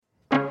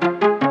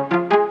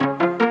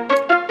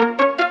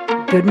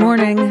Good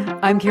morning.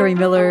 I'm Carrie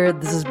Miller.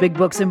 This is Big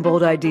Books and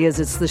Bold Ideas.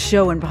 It's the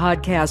show and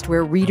podcast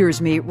where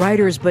readers meet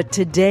writers. But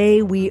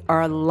today we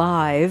are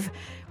live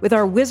with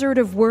our Wizard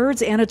of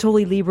Words,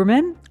 Anatoly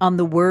Lieberman, on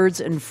the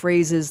words and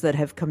phrases that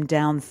have come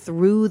down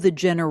through the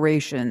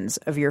generations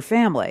of your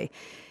family.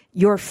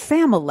 Your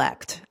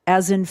familect,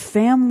 as in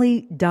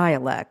family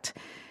dialect.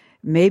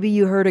 Maybe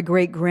you heard a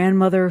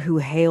great-grandmother who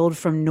hailed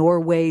from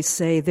Norway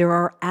say, "There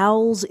are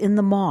owls in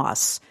the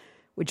moss,"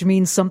 which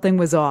means something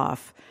was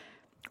off.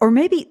 Or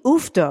maybe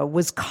oofta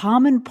was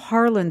common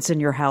parlance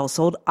in your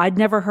household. I'd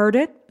never heard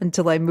it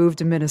until I moved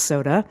to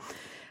Minnesota.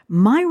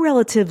 My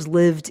relatives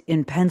lived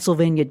in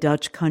Pennsylvania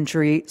Dutch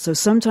country, so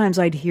sometimes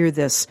I'd hear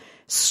this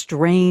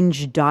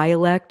strange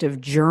dialect of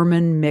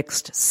German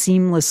mixed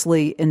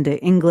seamlessly into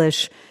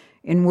English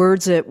in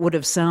words that would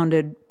have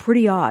sounded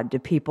pretty odd to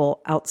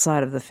people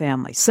outside of the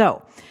family.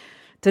 So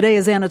today,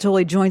 as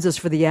Anatoly joins us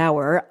for the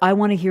hour, I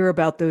want to hear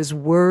about those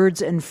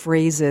words and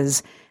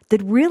phrases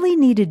that really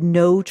needed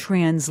no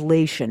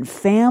translation.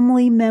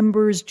 Family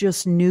members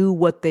just knew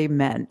what they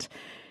meant.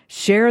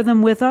 Share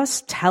them with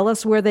us. Tell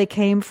us where they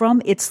came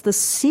from. It's the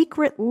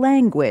secret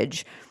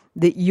language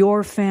that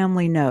your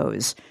family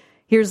knows.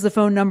 Here's the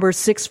phone number,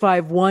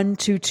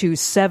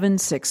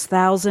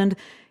 651-227-6000.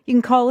 You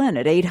can call in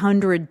at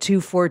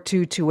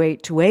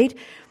 800-242-2828.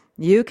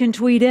 You can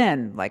tweet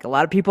in, like a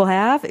lot of people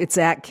have. It's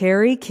at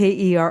Kerry,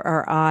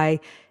 KERRIMPR.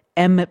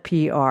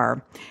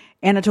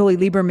 Anatoly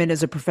Lieberman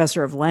is a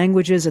professor of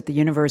languages at the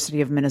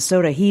University of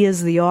Minnesota. He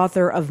is the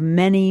author of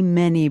many,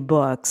 many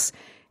books,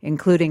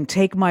 including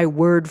Take My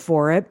Word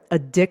for It, a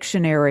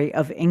dictionary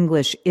of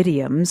English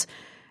idioms.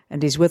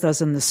 And he's with us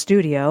in the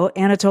studio.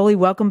 Anatoly,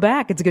 welcome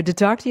back. It's good to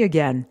talk to you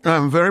again.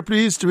 I'm very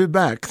pleased to be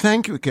back.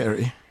 Thank you,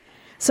 Carrie.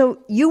 So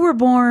you were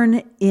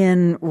born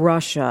in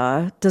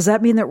Russia. Does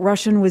that mean that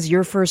Russian was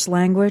your first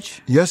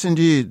language? Yes,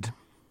 indeed.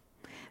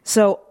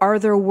 So are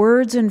there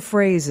words and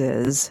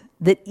phrases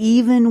that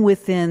even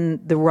within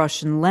the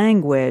Russian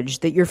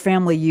language that your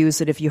family used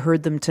that if you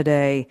heard them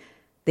today,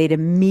 they'd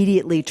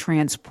immediately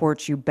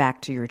transport you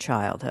back to your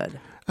childhood?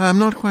 I'm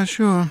not quite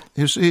sure.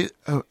 You see,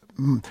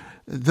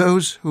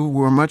 those who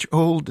were much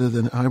older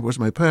than I was,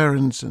 my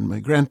parents and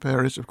my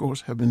grandparents, of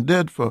course, have been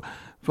dead for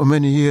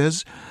many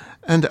years.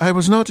 And I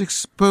was not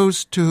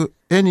exposed to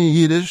any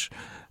Yiddish.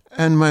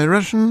 And my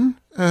Russian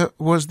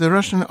was the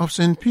Russian of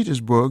St.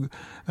 Petersburg,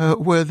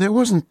 where there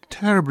wasn't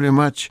terribly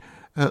much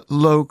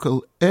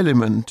local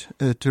element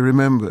to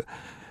remember.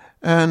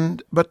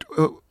 But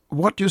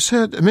what you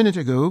said a minute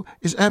ago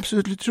is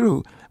absolutely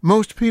true.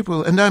 Most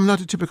people, and I'm not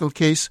a typical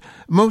case,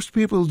 most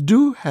people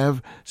do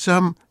have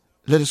some,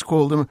 let us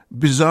call them,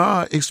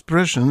 bizarre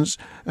expressions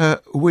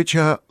which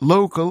are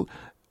local.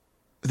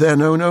 They're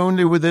known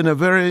only within a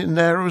very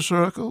narrow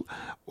circle,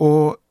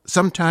 or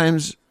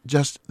sometimes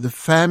just the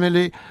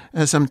family,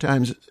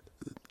 sometimes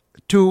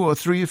 2 or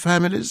 3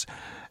 families.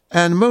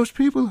 And most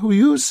people who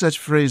use such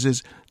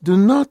phrases do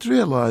not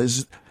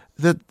realize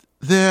that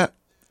they're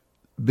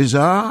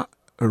bizarre,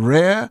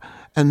 rare,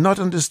 and not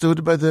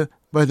understood by the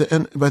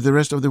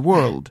rest of the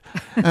world.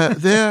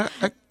 They're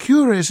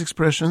curious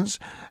expressions,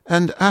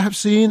 and I have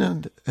seen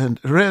and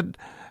read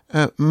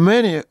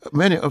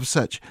many of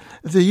such.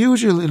 The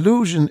usual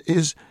illusion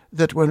is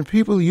that when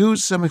people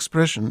use some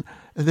expression,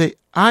 they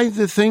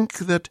either think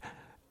that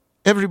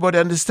everybody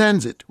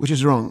understands it, which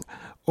is wrong,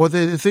 or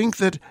they think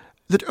that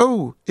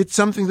it's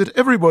something that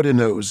everybody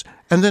knows.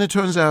 And then it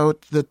turns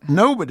out that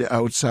nobody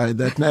outside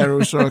that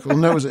narrow circle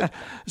knows it.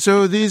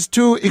 So these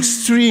two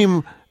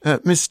extreme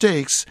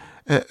mistakes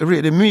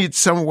really meet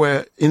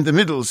somewhere in the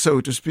middle,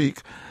 so to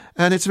speak.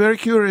 And it's very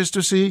curious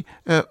to see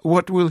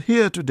what we'll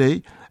hear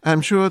today. I'm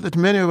sure that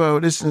many of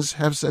our listeners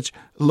have such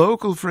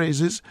local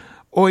phrases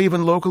or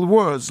even local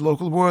words.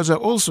 Local words are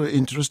also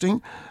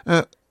interesting.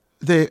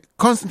 They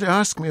constantly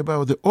ask me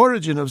about the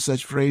origin of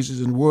such phrases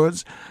and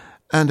words.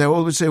 And I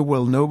always say,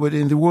 well, nobody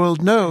in the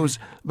world knows,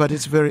 but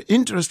it's very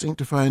interesting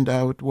to find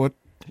out what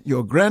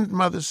your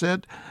grandmother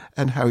said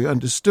and how you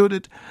understood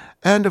it.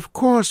 And of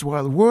course,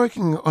 while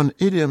working on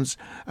idioms,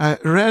 I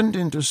ran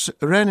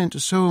into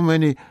so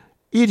many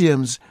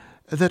idioms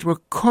that were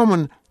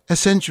common a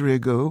century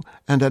ago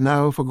and are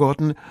now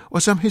forgotten, or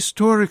some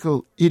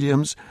historical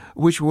idioms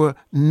which were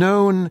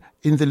known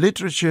in the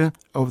literature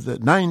of the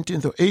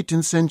 19th or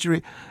 18th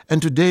century,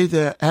 and today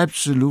they're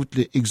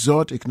absolutely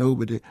exotic.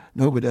 Nobody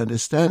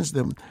understands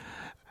them.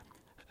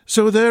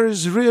 So there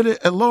is really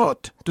a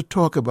lot to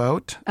talk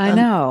about. I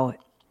know.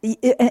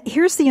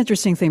 Here's the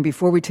interesting thing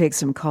before we take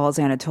some calls,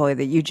 Anatoly,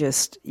 that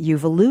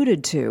you've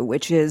alluded to,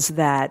 which is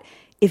that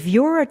if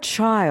you're a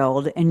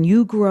child and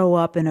you grow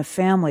up in a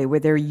family where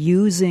they're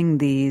using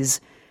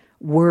these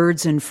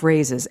words and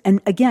phrases,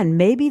 and again,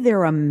 maybe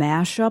they're a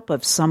mashup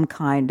of some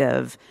kind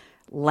of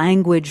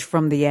language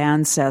from the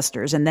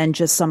ancestors and then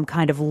just some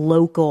kind of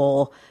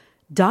local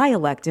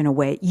dialect in a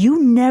way,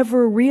 you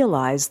never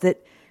realize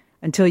that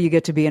until you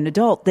get to be an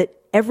adult that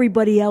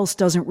everybody else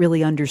doesn't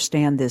really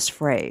understand this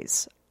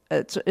phrase.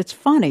 It's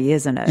funny,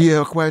 isn't it?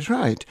 You're quite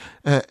right.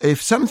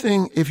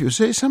 If you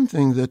say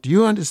something that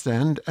you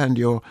understand and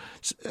your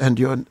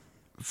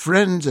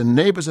friends and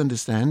neighbors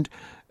understand,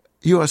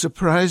 you are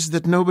surprised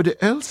that nobody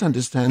else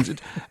understands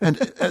it.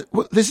 And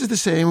well, this is the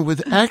same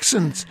with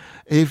accents.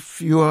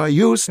 If you are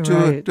used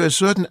to a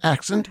certain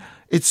accent,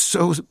 it's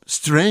so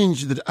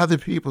strange that other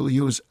people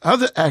use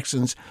other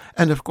accents.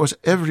 And of course,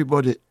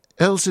 everybody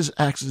else's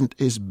accent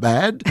is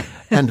bad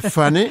and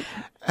funny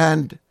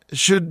and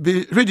should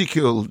be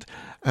ridiculed.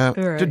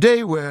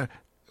 Today,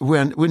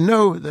 when we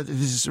know that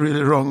this is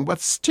really wrong,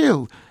 but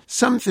still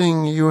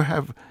something you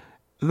have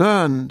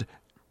learned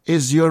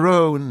is your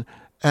own,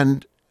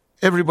 and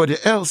everybody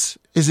else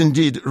is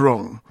indeed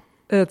wrong.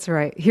 That's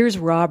right. Here's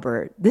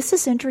Robert. This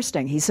is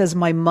interesting. He says,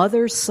 my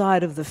mother's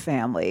side of the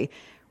family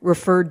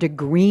referred to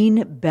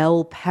green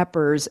bell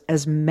peppers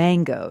as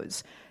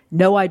mangoes.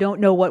 No, I don't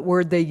know what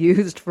word they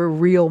used for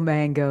real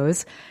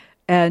mangoes.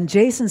 And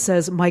Jason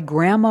says, my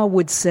grandma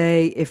would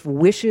say, if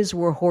wishes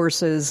were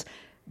horses,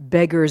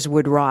 beggars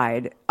would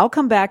ride. I'll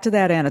come back to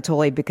that,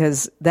 Anatoly,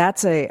 because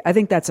I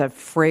think that's a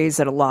phrase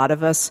that a lot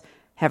of us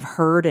have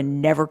heard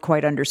and never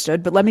quite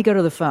understood. But let me go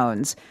to the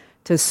phones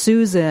to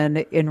Susan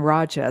in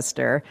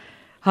Rochester.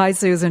 Hi,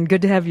 Susan.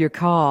 Good to have your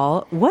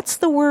call. What's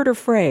the word or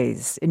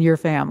phrase in your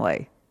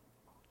family?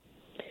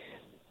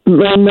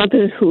 My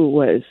mother, who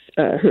was,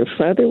 her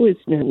father was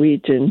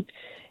Norwegian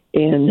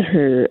and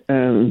her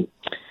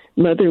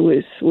mother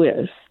was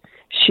Swiss,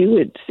 she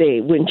would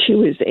say, when she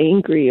was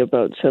angry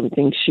about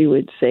something, she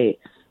would say,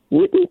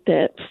 wouldn't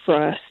that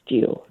frost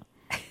you?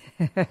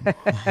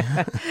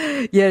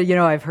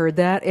 Yeah, I've heard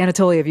that.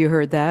 Anatoly, have you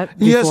heard that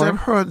before? Yes, I've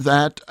heard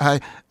that.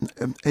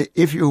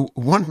 If you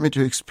want me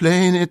to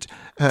explain it,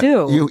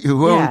 you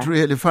won't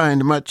really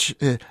find much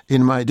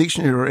in my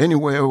dictionary or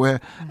anywhere where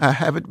I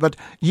have it. But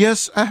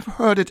yes, I've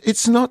heard it.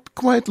 It's not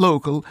quite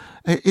local.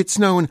 It's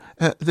known.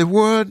 The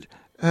word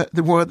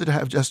that I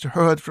have just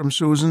heard from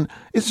Susan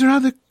is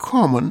rather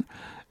common.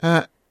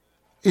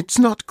 It's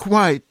not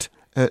quite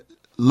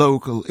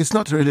local. It's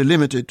not really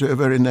limited to a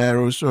very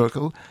narrow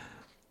circle.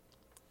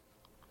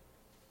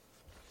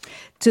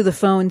 To the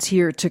phones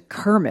here to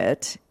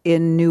Kermit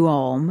in New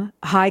Ulm.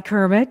 Hi,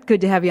 Kermit.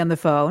 Good to have you on the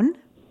phone.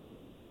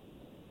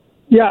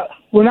 Yeah,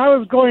 when I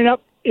was growing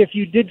up, if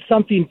you did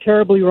something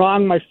terribly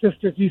wrong, my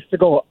sisters used to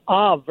go,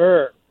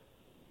 ver.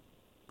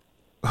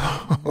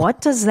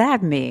 What does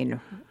that mean?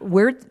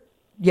 You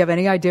have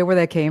any idea where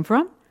that came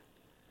from?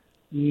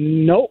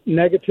 Nope,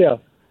 negative.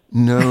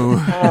 No.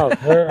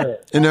 Ver.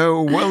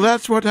 No, well,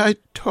 that's what I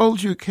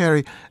told you,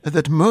 Carrie,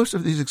 that most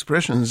of these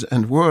expressions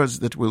and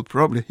words that we'll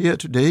probably hear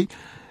today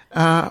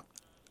are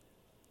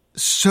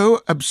so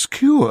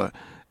obscure.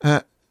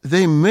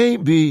 They may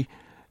be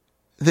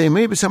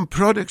some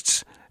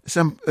products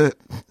of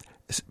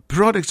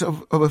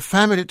a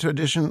family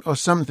tradition or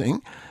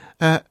something,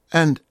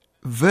 and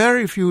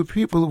very few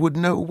people would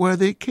know where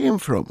they came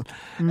from.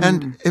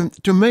 And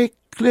to make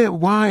clear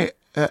why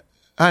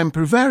I'm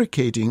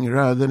prevaricating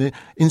rather than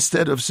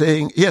instead of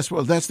saying, yes,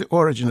 well, that's the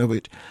origin of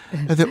it.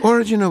 The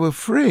origin of a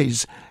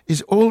phrase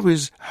is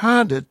always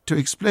harder to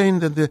explain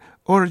than the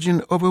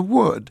origin of a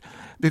word.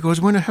 Because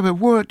when you have a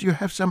word, you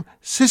have some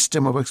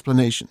system of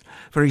explanation.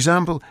 For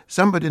example,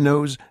 somebody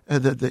knows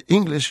that the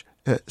English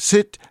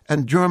sit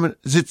and German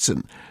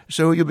sitzen.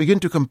 So you begin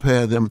to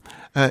compare them.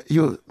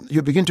 You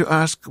begin to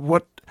ask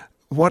what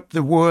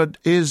the word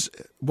is,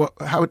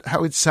 how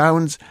it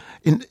sounds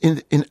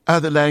in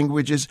other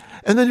languages,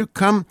 and then you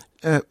come.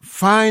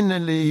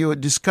 Finally, you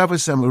discover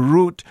some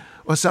root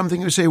or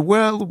something. You say,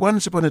 well,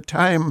 once upon a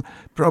time,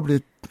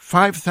 probably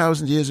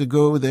 5,000 years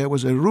ago, there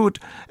was a root,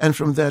 and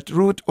from that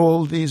root,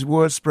 all these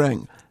words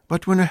sprang.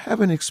 But when you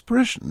have an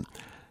expression,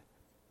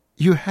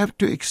 you have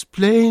to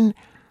explain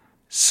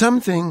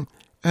something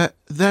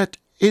that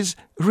is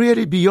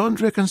really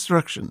beyond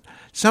reconstruction.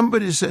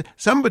 Somebody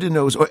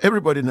knows, or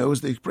everybody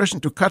knows, the expression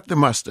to cut the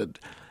mustard.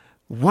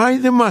 Why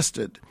the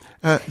mustard?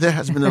 There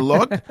has been a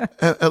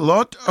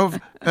lot of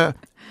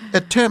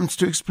attempts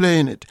to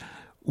explain it.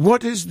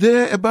 What is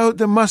there about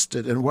the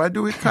mustard, and why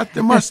do we cut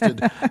the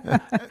mustard?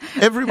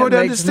 Everybody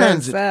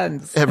understands it.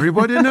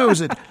 Everybody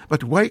knows it.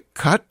 But why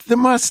cut the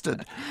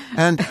mustard?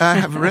 And I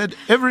have read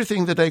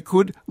everything that I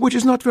could, which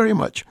is not very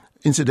much,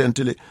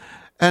 incidentally.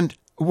 And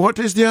what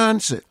is the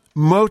answer?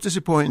 Most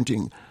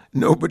disappointing.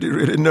 Nobody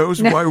really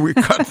knows why we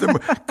cut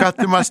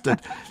the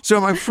mustard.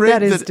 So I'm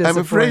afraid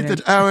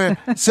that our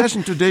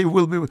session today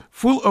will be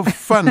full of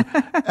fun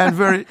and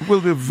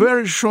will be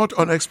very short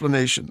on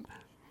explanation.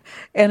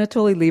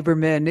 Anatoly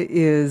Lieberman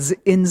is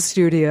in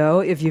studio.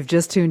 If you've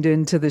just tuned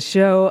into the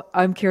show,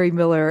 I'm Carrie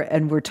Miller,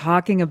 and we're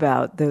talking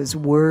about those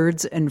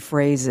words and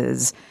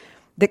phrases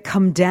that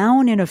come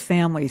down in a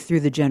family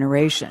through the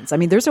generations. I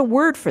mean, there's a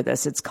word for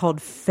this. It's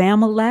called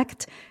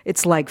familect.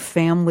 It's like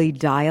family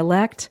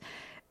dialect.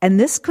 And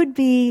this could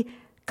be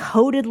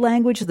coded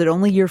language that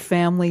only your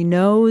family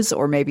knows,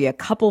 or maybe a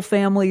couple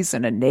families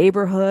in a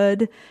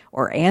neighborhood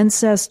or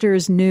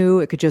ancestors knew.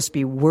 It could just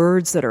be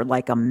words that are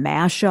like a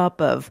mashup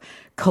of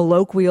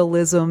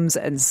colloquialisms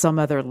and some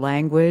other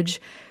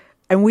language.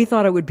 And we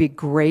thought it would be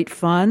great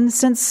fun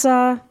since,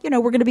 we're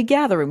going to be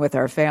gathering with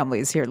our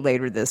families here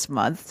later this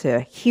month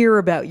to hear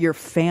about your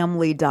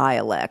family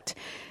dialect.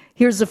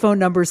 Here's the phone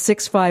number,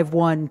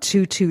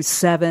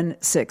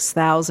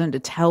 651-227-6000, to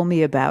tell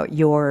me about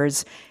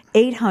yours,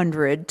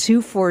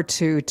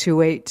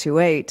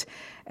 800-242-2828.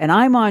 And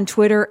I'm on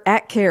Twitter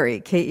at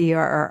Kerry,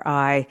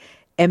 Kerri,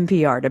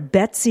 NPR, to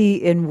Betsy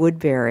in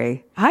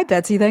Woodbury. Hi,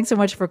 Betsy. Thanks so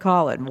much for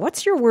calling.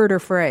 What's your word or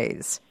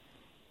phrase?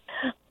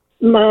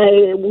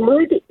 My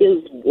word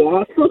is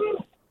wassom,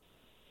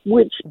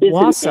 which is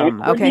Wassom. an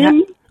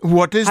acronym. Okay.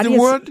 What is the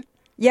word?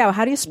 Yeah,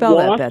 how do you spell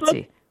that, Wassom?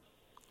 Betsy?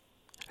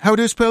 How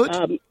do you spell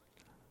it?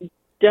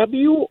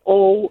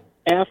 WOFM.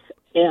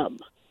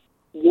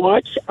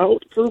 Watch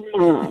out for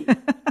Mom.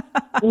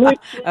 Which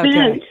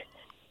meant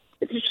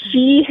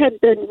she had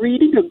been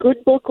reading a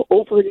good book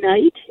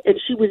overnight,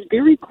 and she was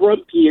very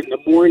grumpy in the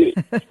morning.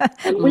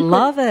 And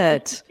Love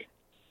it.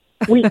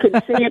 We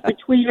could say it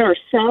between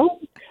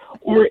ourselves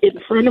or in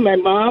front of my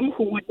mom,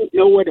 who wouldn't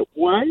know what it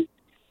was.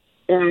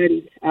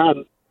 And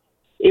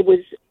it was,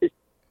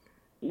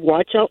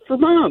 watch out for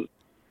Mom.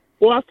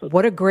 Awesome.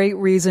 What a great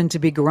reason to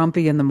be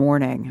grumpy in the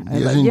morning.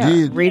 Yes,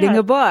 indeed. Reading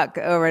a book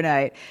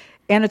overnight.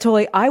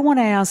 Anatoly, I want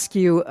to ask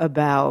you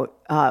about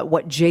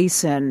what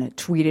Jason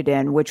tweeted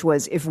in, which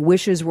was, if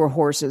wishes were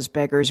horses,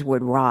 beggars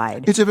would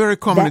ride. It's a very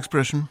common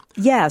expression.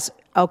 Yes.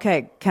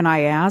 Okay. Can I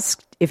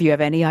ask if you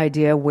have any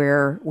idea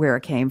where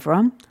it came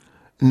from?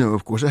 No,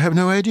 of course, I have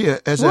no idea,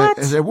 as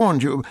I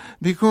warned you,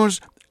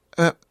 because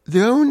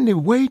the only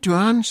way to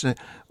answer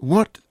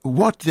what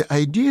the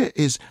idea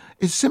is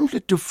simply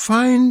to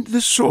find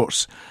the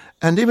source.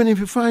 And even if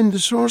you find the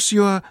source,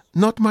 you are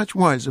not much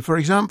wiser. For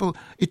example,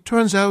 it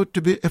turns out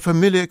to be a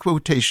familiar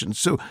quotation.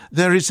 So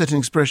there is such an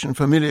expression,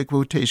 familiar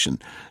quotation.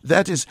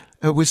 That is,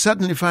 we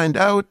suddenly find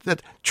out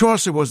that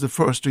Chaucer was the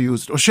first to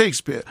use it, or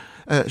Shakespeare.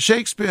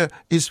 Shakespeare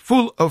is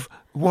full of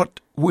what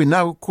we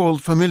now call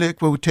familiar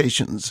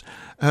quotations.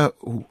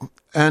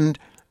 And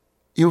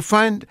you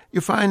find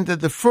that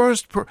the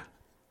first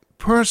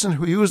person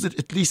who used it,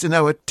 at least in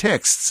our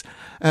texts,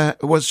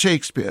 was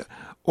Shakespeare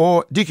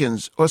or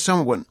Dickens or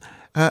someone.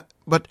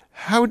 But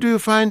how do you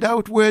find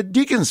out where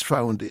Dickens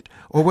found it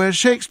or where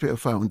Shakespeare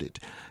found it?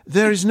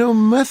 There is no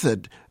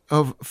method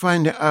of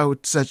finding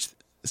out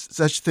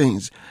such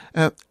things.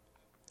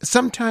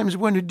 Sometimes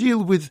when you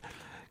deal with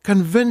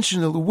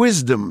conventional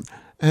wisdom,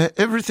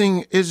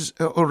 everything is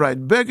all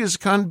right. Beggars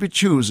can't be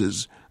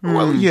choosers.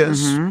 Well,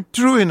 yes,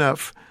 true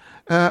enough.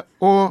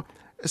 Or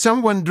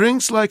someone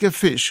drinks like a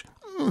fish.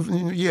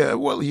 Yeah,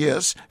 well,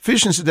 yes.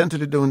 Fish,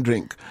 incidentally, don't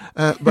drink,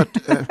 but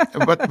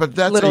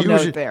that's Little a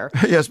usual. note there.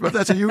 Yes, but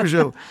that's a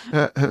usual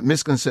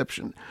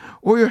misconception.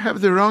 Or you have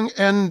the wrong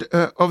end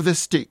of the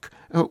stick.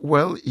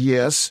 Well,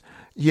 yes,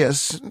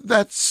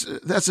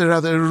 that's a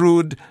rather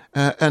rude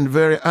and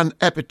very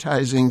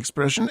unappetizing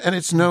expression, and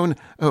it's known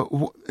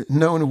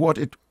what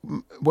it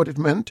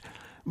meant.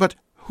 But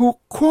who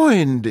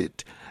coined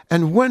it,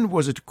 and when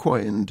was it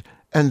coined?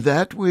 And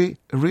that we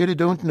really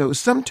don't know.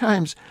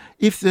 Sometimes,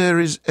 if there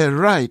is a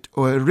rite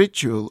or a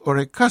ritual or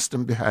a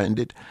custom behind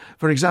it,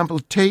 for example,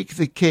 take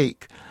the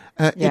cake,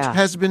 it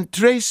has been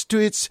traced to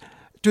its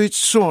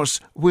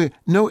source. We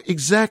know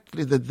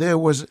exactly that there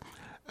was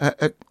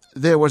a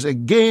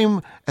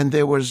game and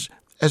there was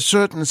a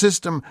certain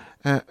system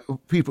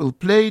people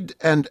played,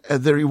 and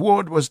the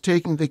reward was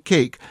taking the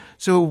cake.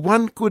 So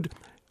one could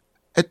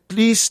at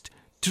least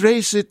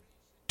trace it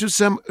to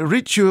some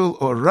ritual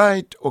or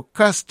rite or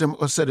custom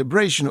or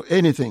celebration or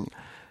anything.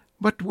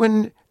 But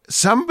when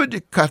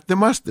somebody cut the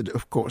mustard,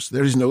 of course,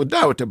 there is no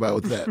doubt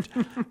about that.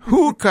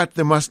 Who cut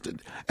the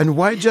mustard? And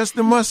why just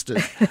the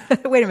mustard?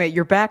 Wait a minute,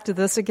 you're back to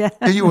this again?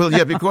 Well,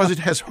 yeah, because it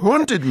has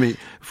haunted me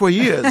for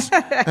years.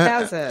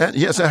 Has it?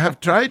 Yes, I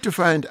have tried to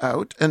find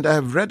out, and I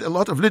have read a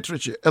lot of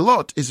literature. A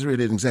lot is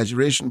really an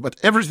exaggeration, but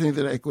everything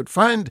that I could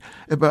find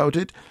about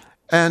it.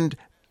 And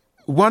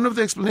one of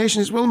the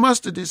explanations is, well,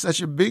 mustard is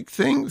such a big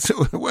thing,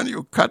 so when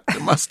you cut the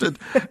mustard,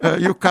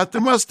 you cut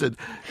the mustard.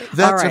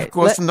 That's, right, of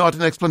course, not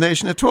an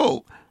explanation at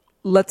all.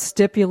 Let's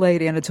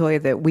stipulate,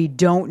 Anatoly, that we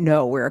don't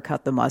know where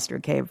cut the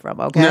mustard came from,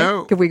 okay?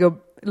 No.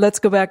 Let's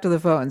go back to the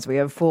phones. We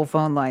have full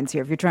phone lines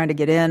here. If you're trying to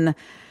get in,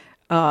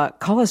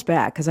 call us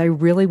back, because I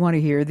really want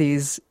to hear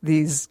these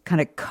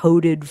kind of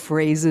coded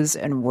phrases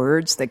and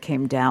words that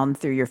came down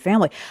through your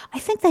family. I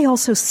think they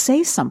also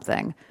say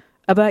something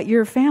about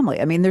your family.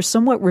 I mean, they're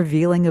somewhat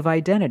revealing of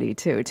identity,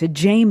 too. To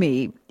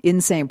Jamie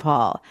in St.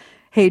 Paul.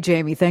 Hey,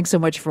 Jamie, thanks so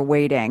much for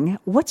waiting.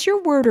 What's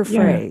your word or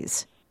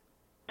phrase?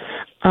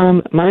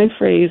 My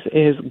phrase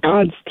is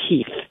God's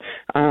teeth,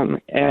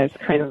 as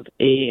kind of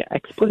a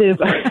expletive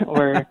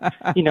or,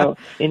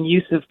 in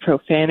use of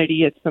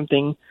profanity. It's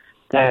something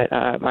that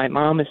my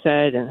mom has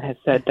said, and has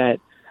said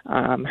that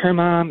her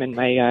mom and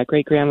my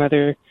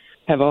great-grandmother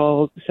have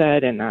all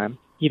said, and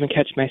even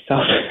catch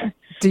myself.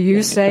 Do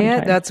you say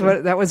it?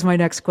 That was my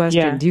next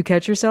question. Yeah. Do you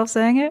catch yourself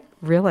saying it?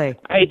 Really?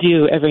 I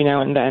do every now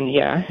and then,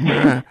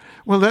 yeah.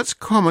 Well, that's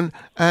common,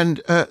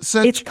 and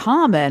it's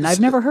common. I've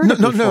never heard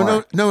it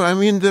before. No. I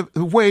mean, the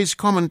way is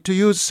common to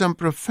use some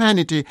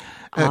profanity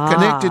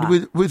connected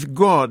with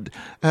God,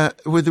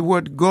 with the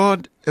word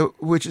God,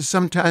 which is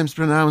sometimes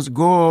pronounced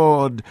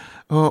God,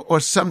 or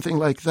something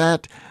like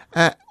that.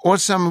 or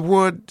some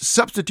word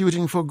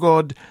substituting for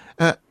God.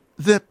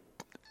 The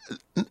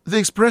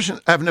expression,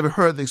 I've never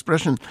heard the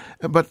expression,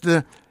 but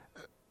the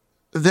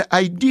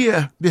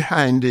idea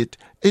behind it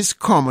is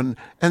common,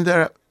 and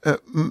there are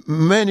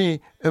many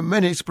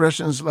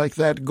expressions like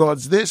that.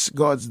 God's this,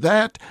 God's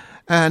that,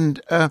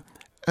 and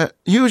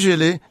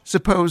usually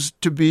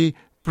supposed to be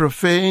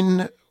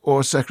profane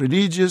or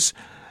sacrilegious,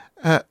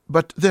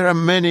 but there are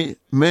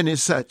many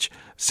such.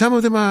 Some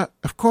of them are,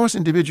 of course,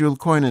 individual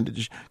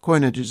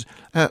coinages,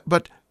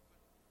 but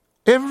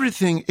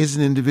everything is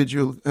an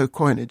individual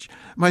coinage.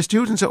 My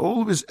students are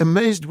always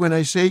amazed when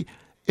I say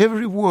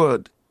every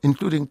word,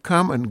 including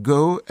come and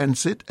go and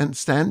sit and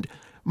stand,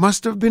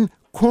 must have been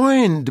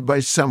coined by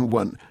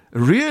someone.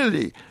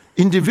 Really?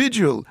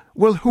 Individual?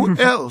 Well, who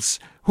else?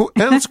 Who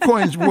else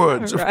coins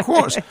words? Right. Of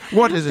course.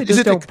 What is it? They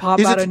just don't pop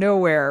out of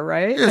nowhere,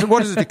 right? Yes,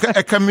 what is it?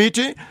 A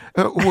committee?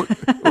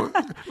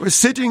 We're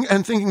sitting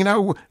and thinking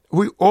now,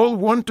 we all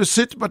want to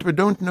sit, but we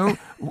don't know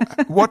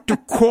what to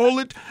call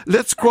it.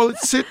 Let's call it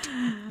sit.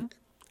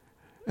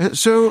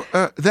 So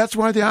that's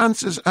why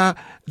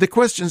the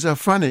questions are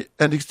funny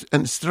and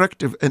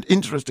instructive and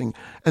interesting,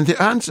 and the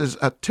answers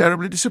are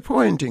terribly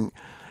disappointing.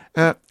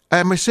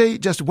 I must say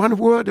just one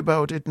word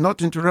about it,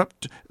 not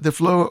interrupt the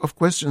flow of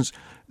questions.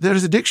 There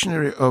is a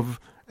dictionary of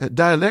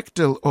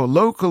dialectal or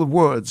local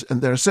words,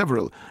 and there are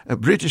several,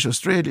 British,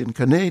 Australian,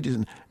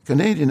 Canadian,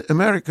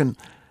 American,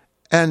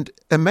 and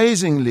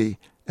amazingly,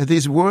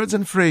 these words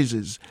and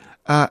phrases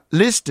are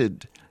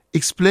listed,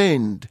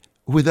 explained,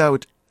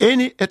 without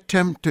any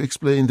attempt to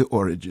explain the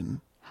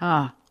origin.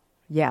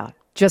 Yeah,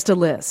 just a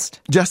list.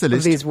 Just a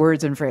list. Of these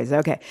words and phrases.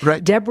 Okay.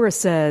 Right. Deborah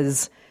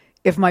says,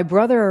 if my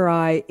brother or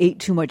I ate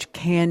too much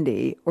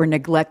candy or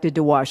neglected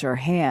to wash our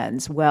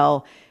hands,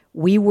 well,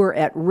 we were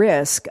at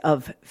risk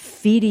of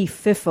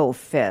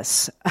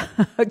fidi-fifo-fis,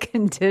 a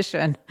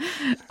condition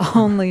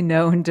only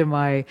known to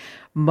my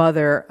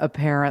mother,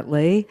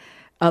 apparently.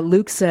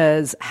 Luke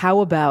says, how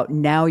about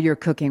now you're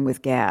cooking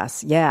with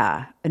gas?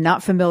 Yeah,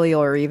 not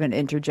familial or even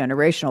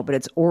intergenerational, but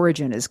its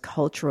origin is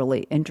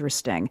culturally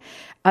interesting.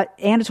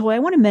 Anatoly, I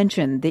want to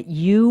mention that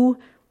you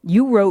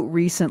wrote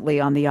recently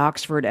on the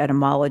Oxford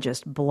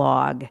Etymologist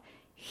blog,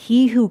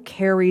 he who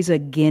carries a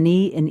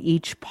guinea in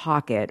each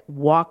pocket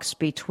walks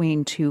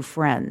between two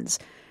friends.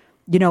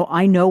 You know,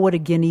 I know what a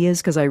guinea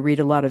is because I read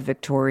a lot of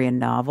Victorian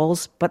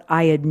novels, but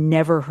I had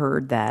never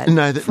heard that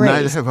Neither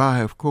phrase. have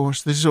I, of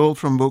course. This is all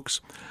from books.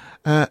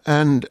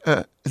 And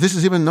this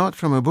is even not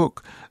from a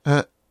book.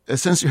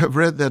 Since you have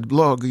read that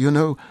blog, you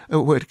know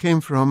where it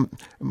came from.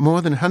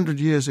 More than 100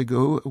 years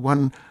ago,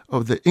 one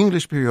of the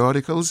English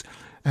periodicals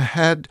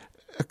had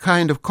a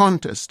kind of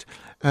contest.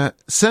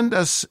 Send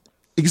us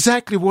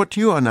exactly what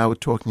you are now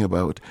talking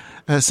about.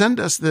 Send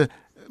us the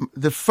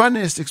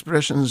funniest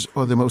expressions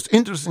or the most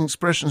interesting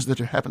expressions that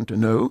you happen to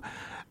know,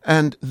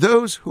 and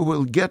those who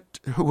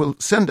will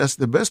send us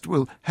the best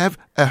will have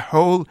a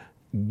whole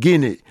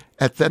guinea.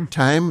 At that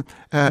time,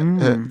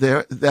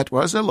 that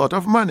was a lot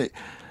of money.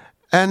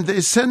 And they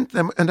sent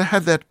them, and I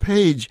have that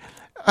page.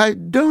 I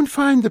don't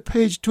find the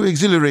page too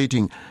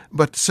exhilarating,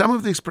 but some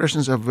of the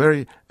expressions are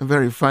very,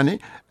 very funny,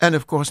 and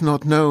of course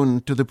not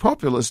known to the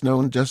populace,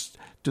 known just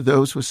to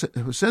those who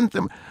sent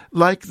them,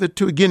 like the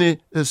 2 guinea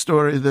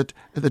story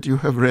that you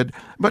have read.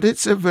 But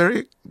it's a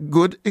very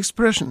good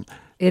expression.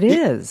 It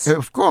is.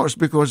 Of course,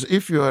 because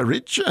if you are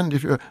rich and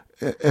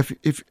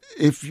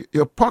if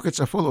your pockets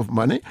are full of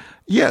money,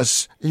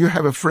 yes, you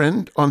have a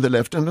friend on the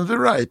left and on the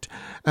right.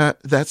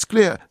 That's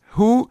clear.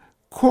 Who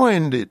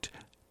coined it?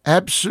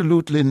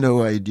 Absolutely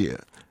no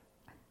idea.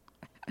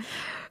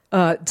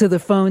 To the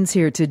phones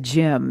here to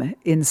Jim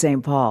in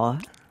St. Paul.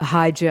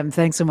 Hi, Jim.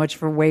 Thanks so much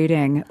for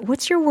waiting.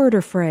 What's your word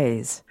or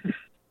phrase?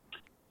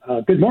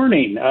 Good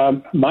morning.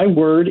 My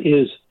word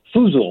is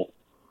foozle.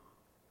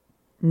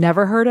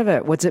 Never heard of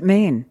it. What's it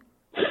mean?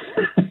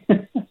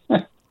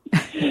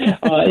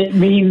 It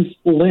means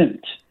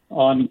lint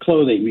on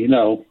clothing,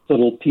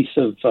 little piece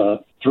of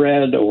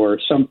thread or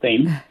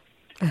something.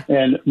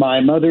 And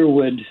my mother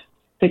would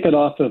pick it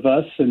off of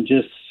us and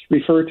just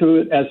refer to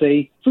it as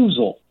a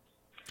foozle.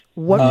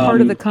 What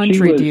part of the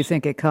country do you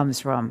think it comes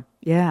from?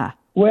 Yeah.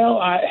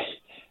 Well,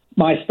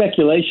 my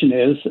speculation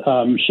is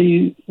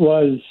she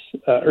was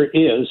or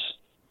is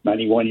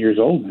 91 years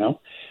old now,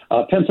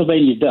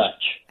 Pennsylvania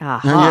Dutch.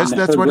 Uh-huh. Yes,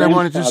 that's what I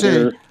wanted to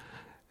say.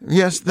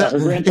 Yes,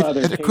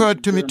 it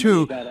occurred to me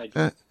too.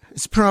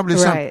 It's probably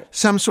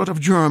some sort of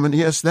German.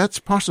 Yes, that's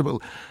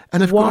possible.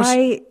 And of course,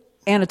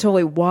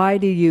 Anatoly, why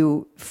do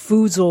you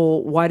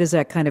foozle? Why does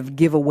that kind of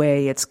give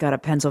away it's got a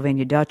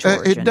Pennsylvania Dutch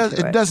origin to it?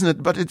 It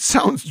doesn't, but it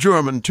sounds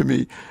German to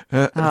me.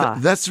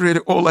 That's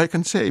really all I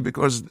can say,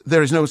 because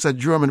there is no such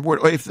German word,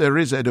 or if there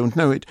is, I don't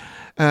know it.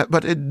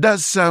 But it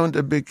does sound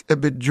a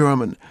bit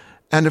German.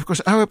 And of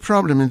course, our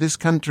problem in this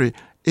country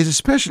is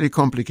especially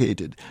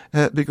complicated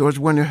because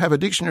when you have a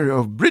dictionary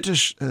of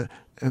British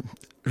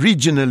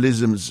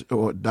regionalisms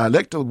or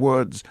dialectal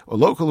words or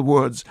local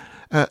words,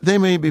 they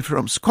may be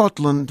from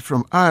Scotland,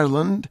 from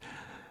Ireland,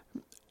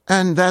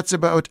 and that's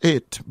about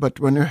it. But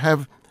when you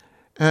have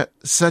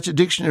such a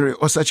dictionary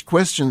or such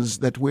questions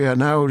that we are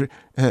now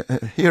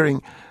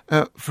hearing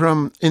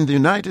from in the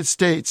United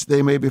States.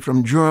 They may be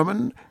from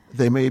German,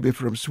 they may be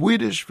from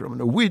Swedish, from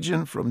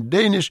Norwegian, from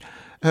Danish,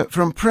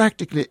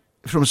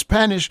 from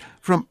Spanish,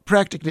 from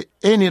practically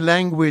any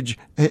language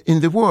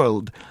in the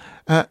world.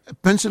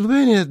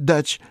 Pennsylvania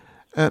Dutch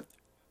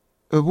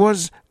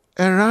was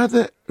a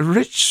rather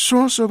rich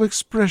source of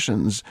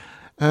expressions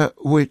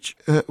which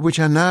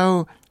are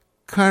now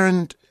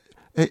current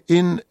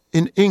in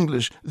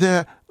English.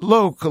 They're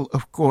local,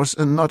 of course,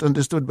 and not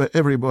understood by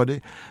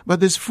everybody. But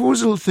this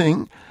fuzzle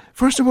thing,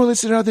 first of all,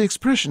 it's a rather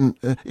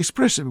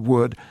expressive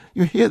word.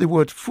 You hear the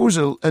word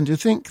fuzzle and you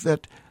think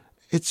that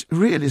it's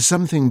really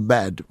something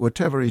bad,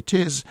 whatever it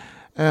is.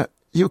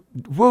 You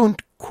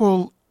won't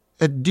call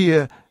a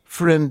dear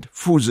friend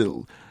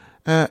fuzzle.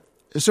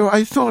 So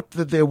I thought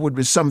that there would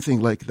be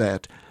something like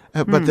that.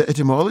 But the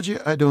etymology,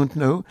 I don't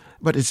know,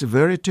 but it's a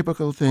very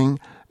typical thing.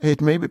 It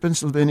may be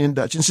Pennsylvanian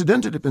Dutch.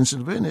 Incidentally,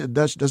 Pennsylvania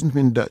Dutch doesn't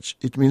mean Dutch.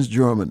 It means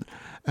German.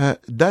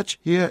 Dutch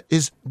here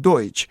is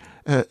Deutsch,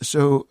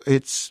 so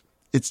it's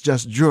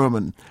just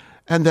German.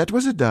 And that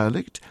was a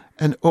dialect,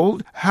 an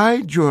old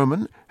High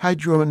German. High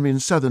German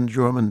means Southern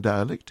German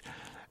dialect.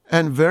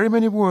 And very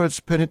many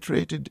words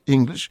penetrated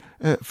English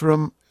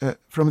from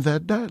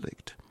that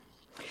dialect.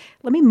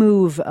 Let me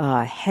move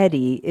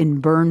Hetty in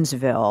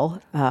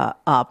Burnsville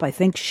up. I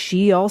think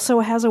she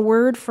also has a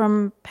word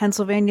from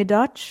Pennsylvania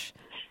Dutch.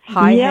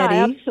 Hi, Hetty.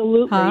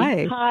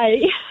 Absolutely.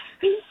 Hi.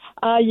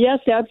 Yes,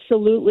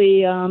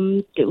 absolutely.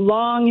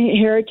 Long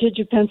heritage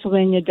of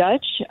Pennsylvania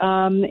Dutch.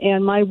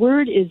 And my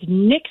word is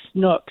nix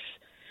nooks.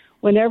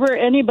 Whenever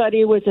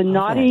anybody was a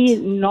naughty,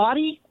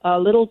 a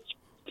little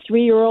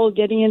 3-year-old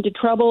getting into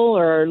trouble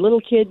or a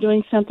little kid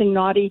doing something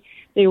naughty,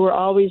 they were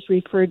always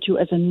referred to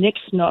as a nix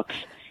nooks.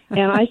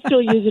 And I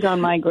still use it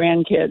on my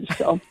grandkids.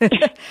 So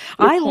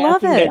I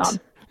love it.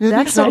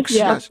 That's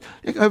yes.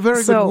 A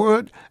very good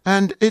word,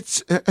 and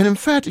it's an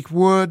emphatic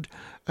word,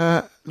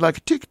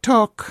 like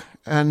tick-tock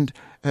and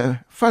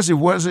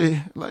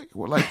fuzzy-wuzzy,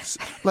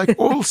 like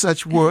all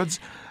such words.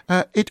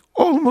 It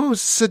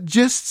almost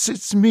suggests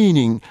its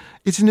meaning.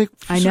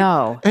 I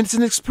know. And it's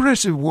an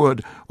expressive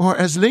word, or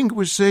as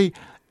linguists say,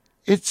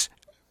 it's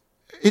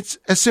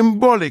a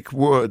symbolic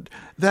word.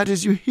 That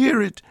is, you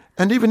hear it,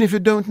 and even if you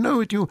don't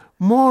know it, you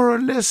more or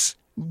less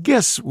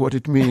guess what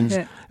it means.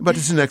 But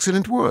it's an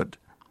excellent word.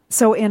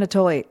 So,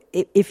 Anatoly,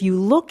 if you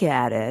look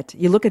at it,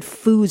 you look at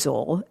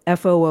foozle,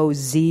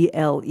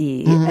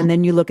 Foozle, and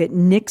then you look at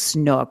nix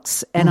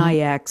nooks,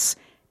 Nix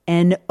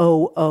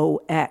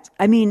Noox.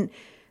 I mean,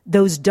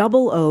 those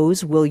double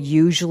O's will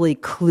usually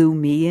clue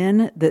me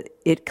in that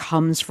it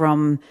comes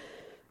from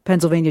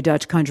Pennsylvania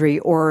Dutch country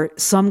or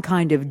some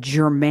kind of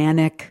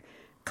Germanic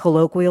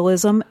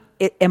colloquialism.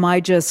 Am I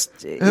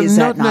just, is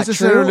that not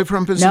necessarily true?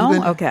 From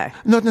Pennsylvania. No? Okay.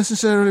 Not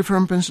necessarily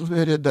from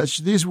Pennsylvania Dutch.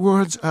 These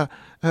words are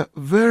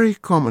very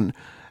common.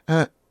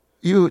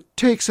 You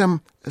take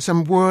some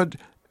word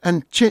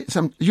and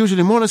some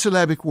usually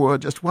monosyllabic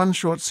word, just one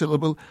short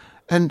syllable,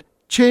 and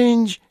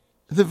change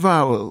the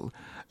vowel.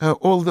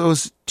 All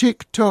those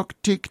tick-tock,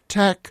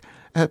 tick-tack,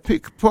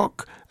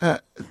 pick-pock,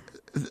 the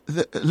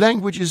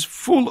language is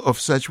full of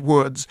such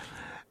words.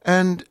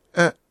 And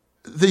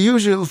the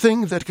usual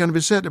thing that can be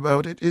said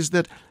about it is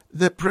that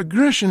the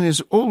progression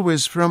is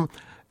always from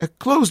a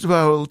closed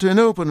vowel to an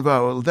open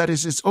vowel. That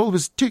is, it's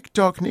always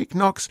tick-tock,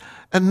 nick-knocks,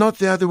 and not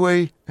the other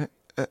way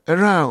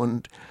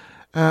around.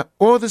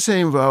 Or the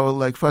same vowel,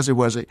 like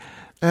fuzzy-wuzzy.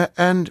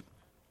 And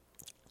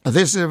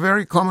this is a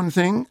very common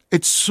thing.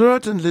 It's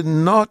certainly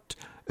not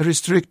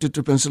restricted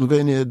to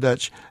Pennsylvania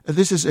Dutch.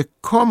 This is a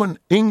common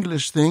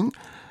English thing,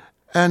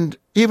 and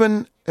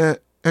even a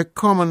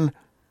common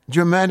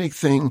Germanic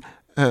thing.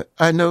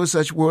 I know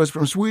such words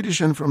from Swedish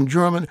and from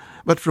German,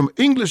 but from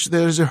English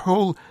there is a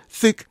whole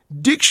thick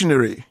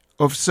dictionary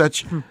of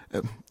such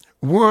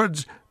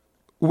words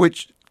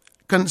which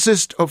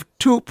consist of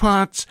two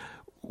parts,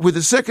 with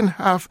the second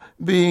half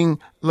being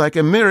like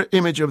a mirror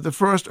image of the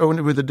first,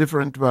 only with a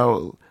different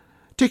vowel.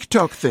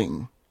 Tick-tock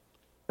thing.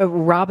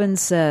 Robin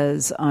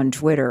says on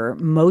Twitter,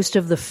 most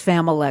of the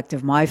familect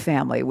of my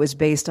family was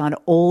based on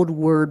old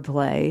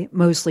wordplay,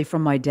 mostly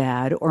from my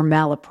dad, or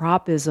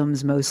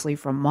malapropisms, mostly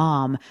from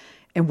mom,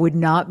 and would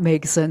not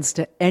make sense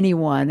to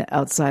anyone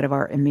outside of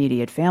our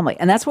immediate family.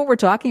 And that's what we're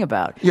talking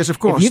about. Yes, of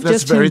course.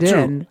 That's very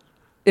true.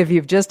 If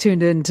you've just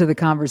tuned into the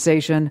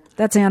conversation,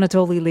 that's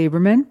Anatoly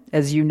Lieberman,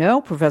 as you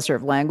know, professor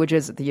of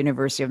languages at the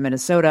University of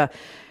Minnesota,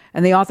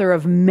 and the author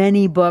of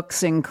many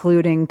books,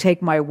 including,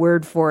 take my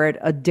word for it,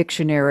 A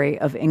Dictionary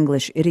of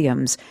English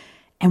Idioms.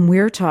 And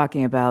we're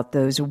talking about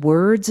those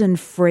words and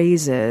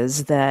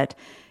phrases that,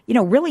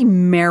 really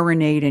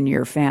marinate in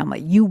your family.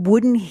 You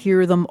wouldn't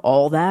hear them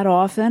all that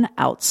often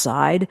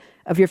outside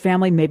of your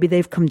family. Maybe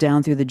they've come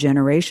down through the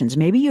generations.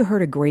 Maybe you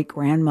heard a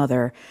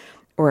great-grandmother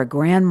or a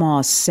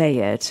grandma say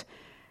it.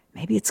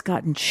 Maybe it's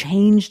gotten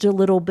changed a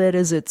little bit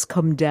as it's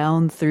come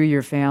down through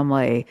your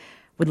family.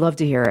 Would love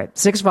to hear it.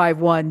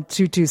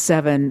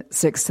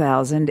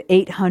 651-227-6000,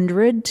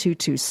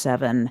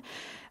 800-227-6000.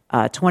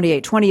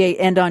 2828.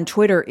 And on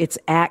Twitter, it's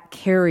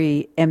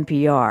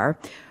 @CarrieMPR.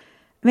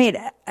 I mean,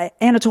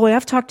 Anatoly,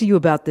 I've talked to you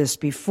about this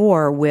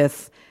before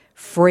with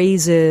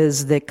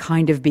phrases that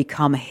kind of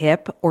become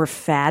hip or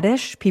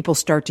faddish. People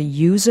start to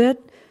use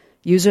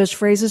those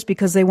phrases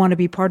because they want to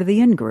be part of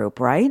the in-group,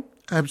 right?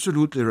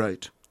 Absolutely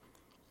right.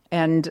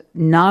 And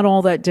not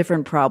all that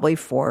different probably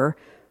for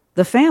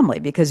the family,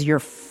 because you're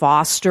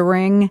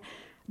fostering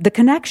the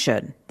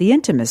connection, the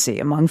intimacy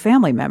among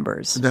family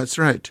members. That's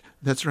right.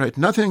 That's right.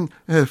 Nothing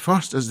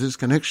fosters this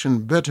connection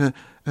better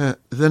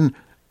than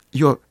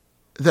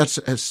that's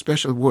a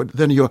special word,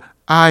 than your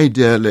I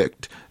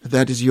dialect.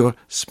 That is your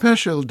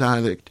special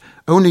dialect.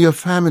 Only your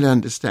family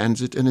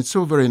understands it, and it's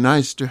so very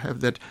nice to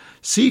have that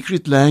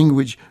secret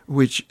language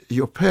which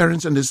your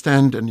parents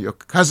understand and your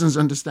cousins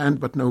understand,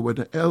 but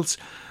nobody else.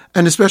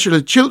 And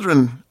especially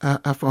children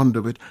are fond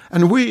of it.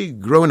 And we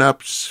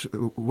grown-ups,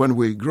 when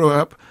we grow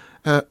up,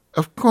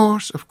 of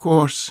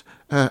course,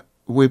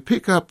 we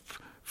pick up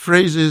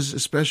phrases,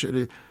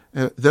 especially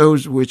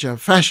those which are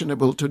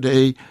fashionable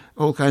today,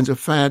 all kinds of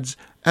fads,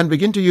 and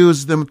begin to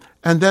use them.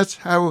 And that's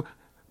how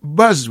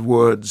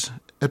buzzwords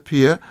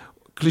appear,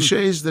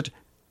 cliches that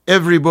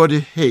everybody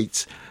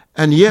hates.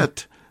 And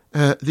yet,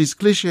 these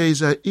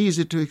cliches are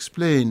easy to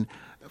explain.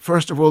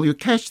 First of all, you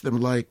catch them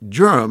like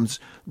germs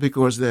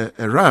because they're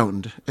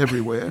around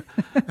everywhere.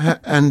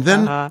 And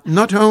then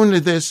not only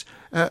this,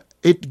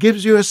 it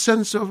gives you a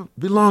sense of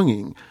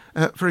belonging.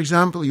 For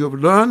example, you've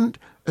learned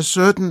a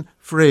certain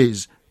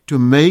phrase, to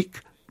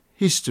make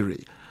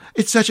history.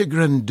 It's such a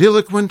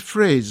grandiloquent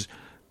phrase.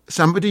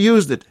 Somebody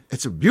used it.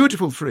 It's a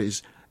beautiful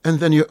phrase. And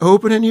then you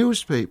open a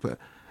newspaper,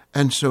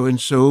 and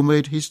so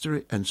made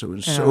history, and so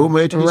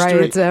made history. Right,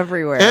 it's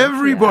everywhere.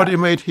 Everybody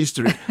made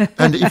history.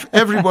 And if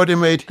everybody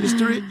made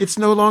history, it's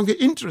no longer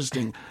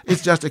interesting.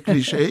 It's just a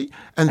cliche.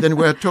 And then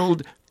we're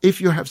told,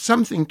 if you have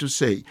something to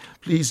say,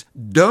 please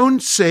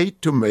don't say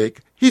to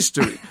make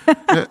history.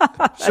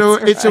 So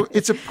right.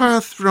 It's a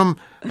path from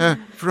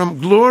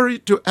glory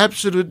to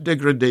absolute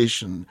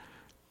degradation.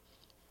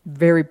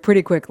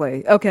 Pretty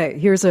quickly. Okay,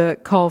 here's a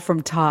call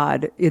from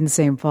Todd in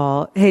St.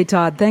 Paul. Hey,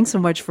 Todd, thanks so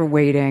much for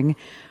waiting.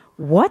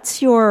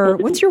 What's your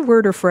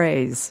word or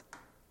phrase?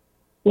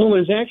 Well,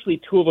 there's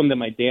actually two of them that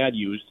my dad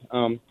used,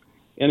 and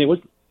it was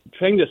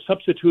trying to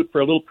substitute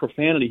for a little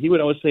profanity. He would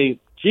always say,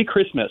 "Gee,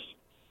 Christmas."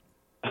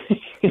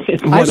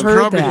 I've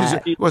heard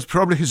that. It was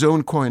probably his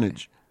own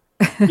coinage.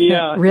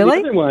 Yeah.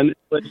 Really? The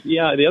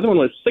other one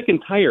was sick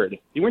and tired.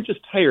 You weren't just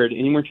tired,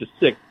 and you weren't just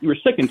sick. You were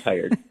sick and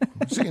tired.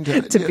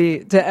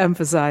 To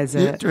emphasize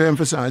it. Yeah, to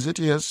emphasize it,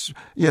 yes.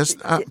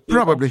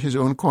 Probably his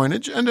own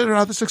coinage, and a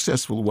rather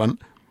successful one.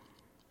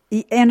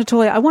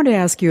 Anatoly, I want to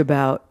ask you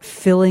about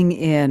filling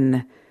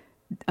in,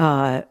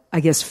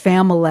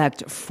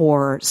 familect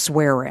for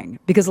swearing,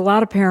 because a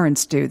lot of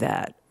parents do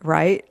that,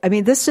 right? I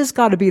mean, this has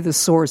got to be the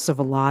source of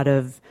a lot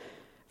of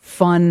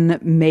fun,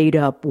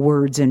 made-up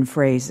words and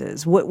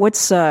phrases.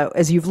 What's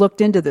as you've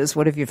looked into this,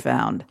 what have you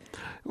found?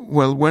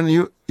 Well, when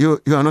you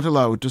are not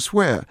allowed to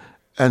swear,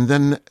 and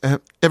then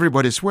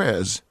everybody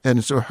swears, and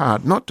it's so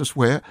hard not to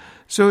swear,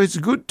 so it's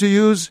good to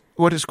use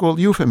what is called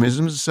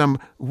euphemisms, some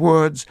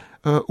words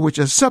which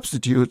are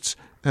substitutes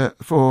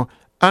for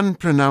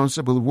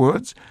unpronounceable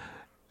words,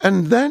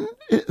 and then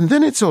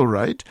it's all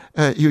right.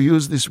 You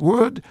use this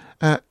word,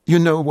 you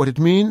know what it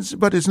means,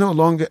 but it's no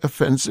longer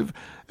offensive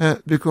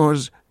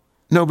because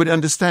nobody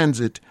understands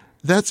it.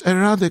 That's a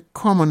rather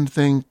common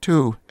thing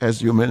too,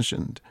 as you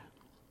mentioned.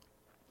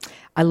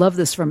 I love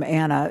this from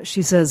Anna.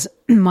 She says,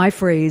 my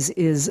phrase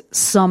is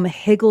some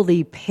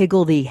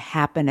higgledy-piggledy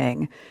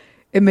happening.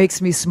 It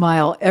makes me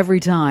smile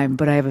every time,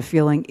 but I have a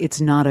feeling it's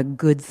not a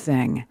good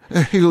thing.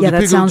 Yeah,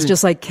 that sounds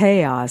just like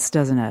chaos,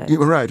 doesn't it?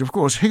 You're right, of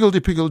course.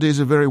 Higgledy-piggledy is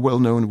a very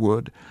well-known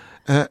word.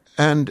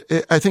 And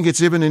I think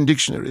it's even in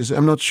dictionaries.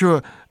 I'm not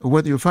sure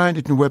whether you find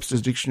it in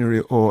Webster's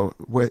dictionary or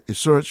where you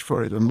search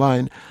for it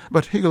online,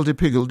 but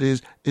higgledy-piggledy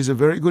is a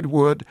very good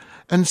word.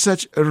 And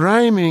such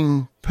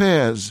rhyming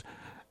pairs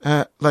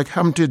like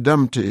Humpty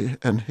Dumpty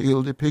and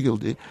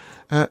higgledy-piggledy,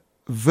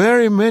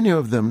 very many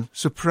of them,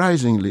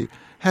 surprisingly,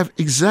 have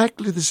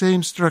exactly the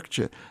same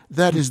structure.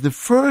 That is, the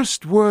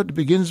first word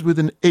begins with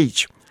an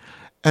H,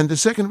 and the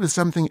second with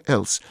something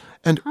else,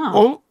 and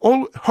all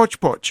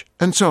hodgepodge,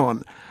 and so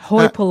on.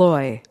 Hoi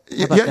polloi.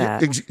 How about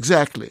that?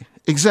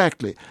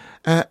 Exactly.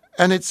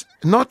 And it's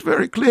not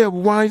very clear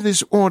why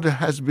this order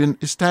has been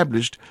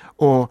established,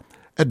 or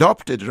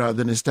adopted rather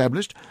than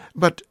established,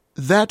 but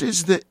that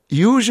is the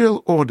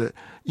usual order.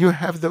 You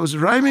have those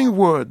rhyming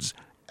words,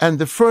 and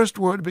the first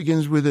word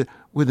begins with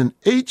an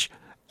H,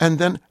 and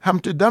then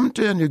Humpty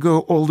Dumpty, and you go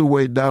all the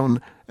way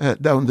down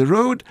the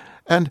road,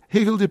 and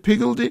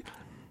higgledy-piggledy.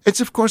 It's,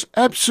 of course,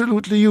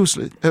 absolutely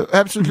useless,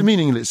 absolutely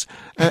meaningless.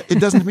 It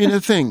doesn't mean a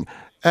thing.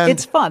 And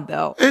it's fun,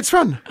 though. It's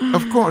fun,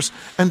 of course.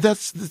 And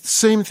that's the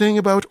same thing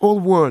about all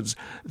words.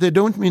 They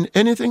don't mean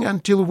anything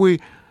until we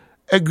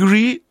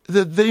agree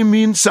that they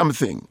mean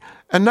something.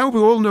 And now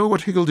we all know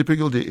what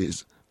higgledy-piggledy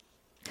is.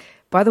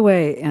 By the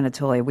way,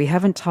 Anatoly, we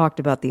haven't talked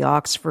about the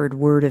Oxford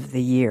Word of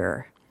the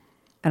Year.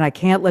 and I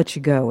can't let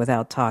you go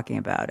without talking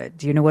about it.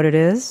 Do you know what it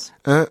is?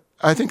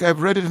 I think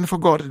I've read it and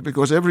forgot it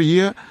because every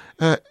year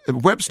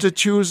Webster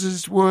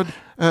chooses word.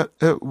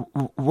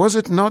 Was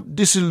it not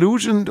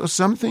disillusioned or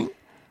something?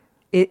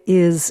 It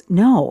is,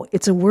 no,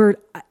 it's a word.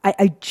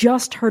 I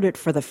just heard it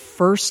for the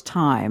first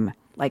time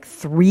like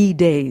 3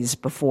 days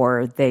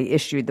before they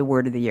issued the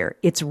word of the year.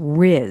 It's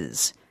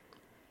Riz,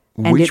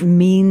 and it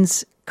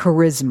means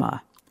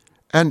charisma.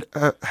 And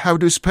how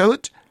do you spell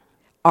it?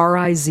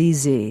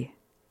 Rizz.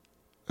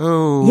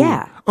 Oh.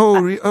 Yeah.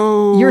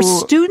 Oh. Your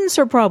students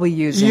are probably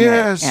using it,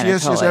 Anatoly.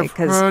 Yes, I've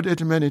heard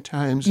it many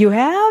times. You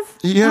have?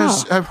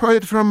 Yes, Oh. I've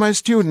heard it from my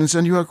students,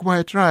 and you are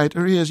quite right.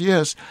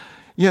 Yes.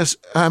 Yes,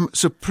 I'm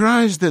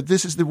surprised that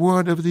this is the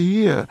word of the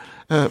year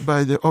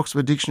by the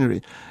Oxford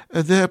Dictionary.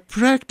 Their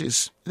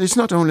practice, it's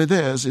not only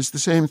theirs, it's the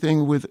same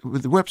thing with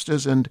the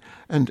Webster's, and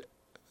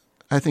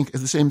I think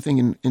the same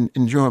thing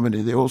in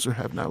Germany. They also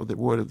have now the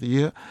word of the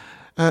year.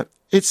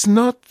 It's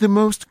not the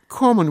most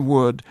common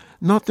word,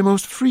 not the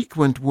most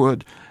frequent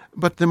word,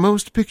 but the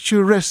most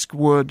picturesque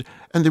word,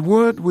 and the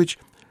word which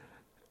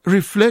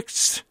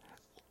reflects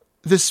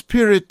the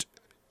spirit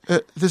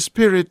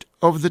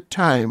of the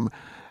time.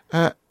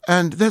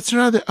 And that's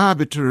rather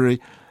arbitrary.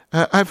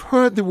 I've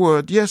heard the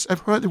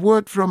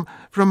word, from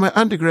my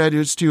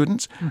undergraduate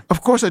students.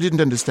 Of course, I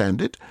didn't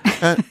understand it,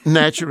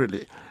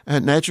 naturally.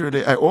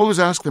 Naturally, I always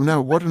ask them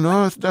now, what on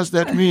earth does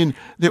that mean?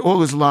 They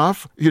always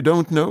laugh. You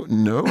don't know?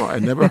 No, I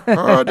never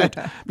heard it.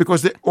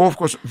 Because,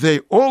 they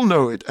all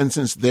know it. And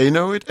since they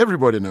know it,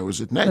 everybody knows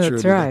it, naturally.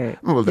 That's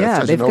right. Well,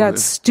 that's they've got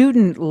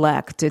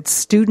student-lect. It's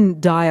student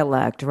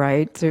dialect,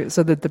 right?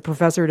 So that the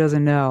professor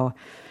doesn't know.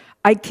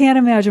 I can't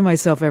imagine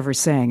myself ever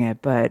saying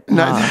it, but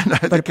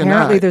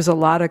apparently there's a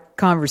lot of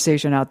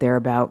conversation out there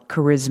about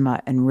charisma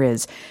and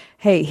Riz.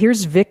 Hey,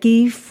 here's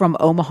Vicky from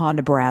Omaha,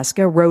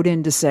 Nebraska, wrote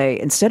in to say,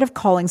 instead of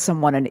calling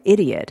someone an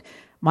idiot,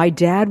 my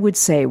dad would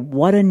say,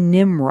 what a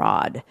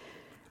Nimrod.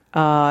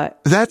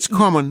 That's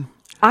common.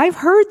 I've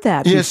heard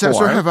that before. Yes,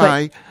 so have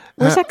I.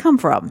 Where's that come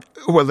from?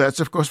 Well, that's,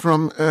 of course,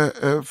 from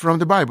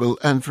the Bible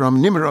and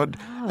from Nimrod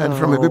and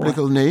from a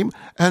biblical name.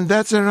 And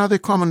that's a rather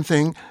common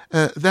thing.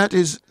 That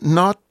is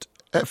not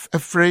a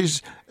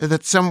phrase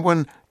that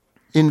someone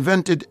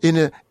invented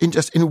in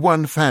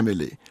one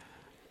family.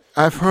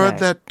 I've heard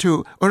that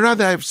too, or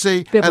rather, I'll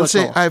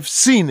say I've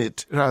seen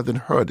it rather than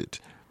heard it.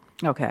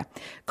 Okay.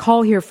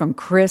 Call here from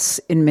Chris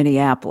in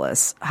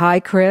Minneapolis. Hi,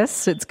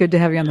 Chris. It's good to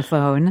have you on the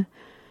phone.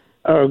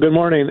 Oh, good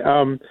morning.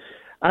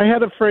 I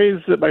had a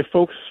phrase that my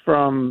folks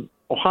from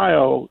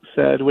Ohio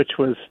said, which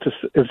was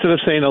instead of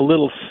saying a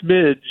little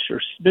smidge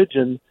or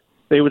smidgen,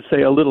 they would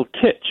say a little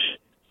titch.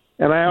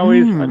 And I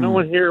always, no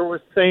one here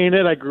was saying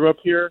it. I grew up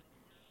here,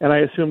 and I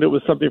assumed it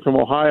was something from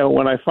Ohio.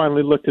 When I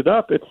finally looked it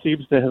up, it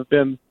seems to have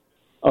been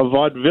a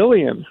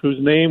vaudevillian whose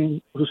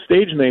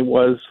stage name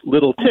was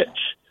Little Titch.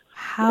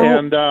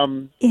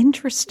 How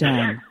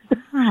interesting.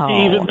 Wow.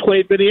 He even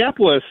played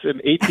Minneapolis in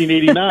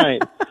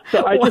 1889.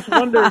 So I just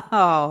wonder,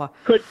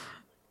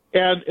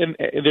 and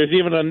there's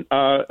even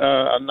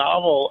a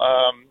novel,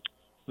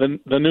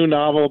 the new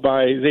novel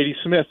by Zadie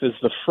Smith is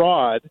The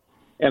Fraud,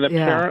 and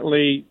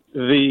apparently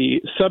the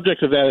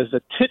subject of that is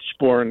a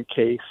Tichborne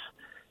case.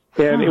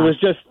 And it was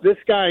just this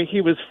guy,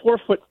 he was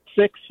 4'6",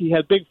 he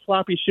had big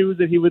floppy shoes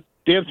that he would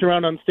dance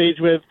around on stage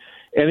with,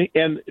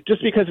 and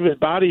just because of his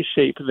body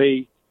shape,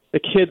 the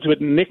kids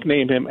would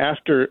nickname him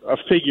after a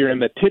figure in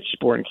the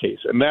Tichborne case,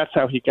 and that's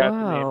how he got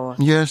the name.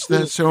 Yes,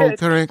 that's all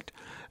correct.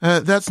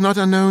 That's not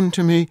unknown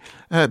to me,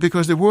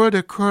 because the word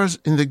occurs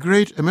in the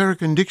great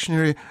American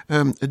dictionary,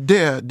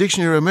 DARE,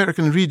 Dictionary of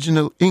American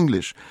Regional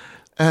English.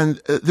 And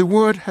the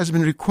word has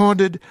been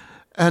recorded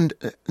and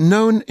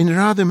known in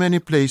rather many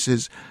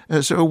places.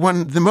 So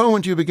the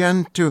moment you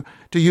began to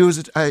use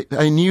it,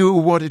 I knew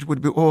what it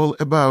would be all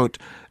about.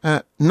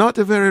 Not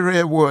a very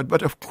rare word,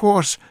 but of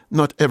course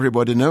not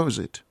everybody knows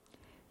it.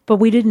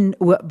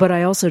 But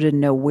I also didn't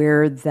know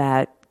where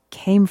that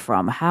came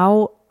from.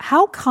 How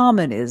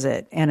common is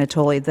it,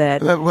 Anatoly,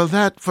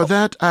 that... For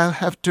that I'll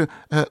have to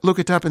look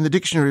it up in the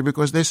dictionary,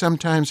 because they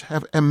sometimes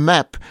have a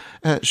map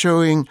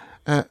showing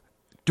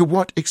to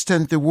what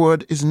extent the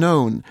word is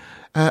known.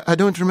 I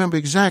don't remember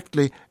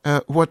exactly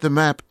what the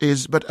map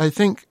is, but I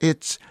think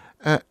it's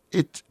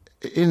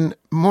in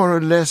more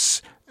or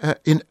less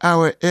in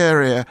our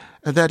area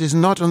that is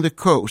not on the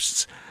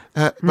coasts.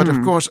 But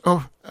of course,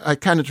 I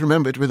cannot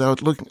remember it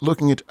without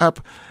looking it up.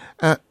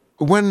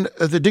 When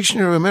the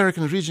Dictionary of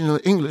American Regional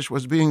English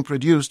was being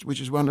produced, which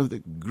is one of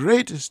the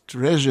greatest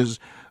treasures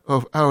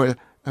of our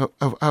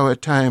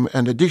time,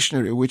 and a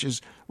dictionary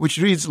which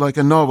reads like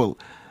a novel,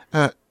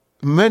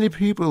 many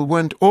people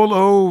went all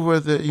over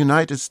the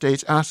United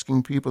States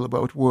asking people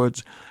about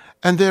words,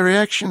 and their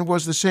reaction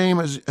was the same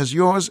as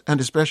yours,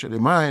 and especially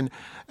mine.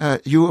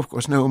 You, of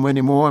course, know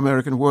many more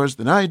American words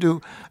than I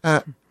do.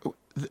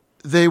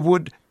 They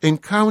would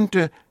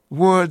encounter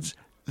words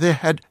they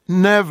had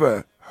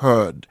never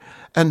heard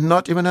and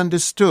not even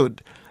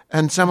understood.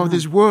 And some of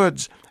these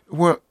words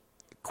were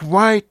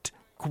quite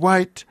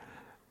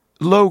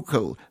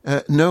local,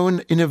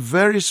 known in a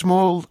very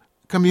small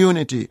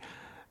community.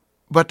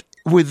 but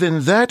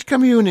within that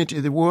community,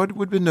 the word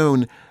would be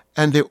known,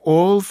 and they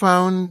all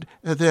found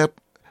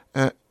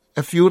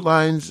a few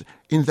lines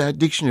in that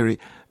dictionary.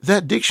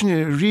 That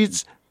dictionary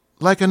reads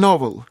like a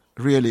novel,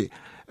 really,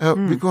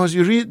 because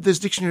you read this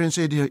dictionary and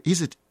say,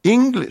 is it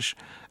English?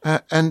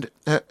 And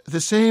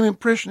the same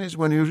impression is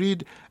when you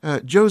read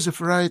Joseph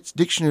Wright's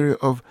dictionary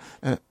of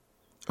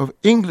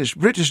English,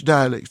 British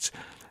dialects.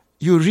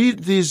 You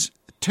read these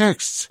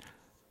texts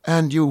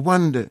and you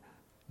wonder,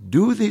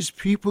 do these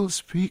people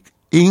speak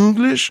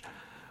English?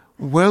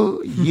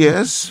 Well,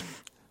 yes.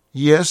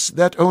 Yes,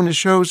 that only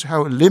shows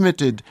how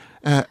limited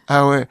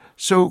our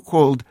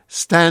so-called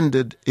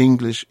standard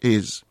English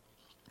is.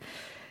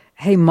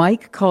 Hey,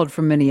 Mike called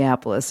from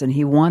Minneapolis, and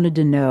he wanted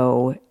to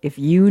know if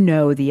you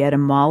know the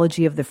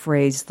etymology of the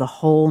phrase, the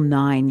whole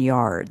 9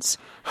 yards.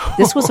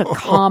 This was a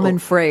common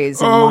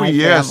phrase in my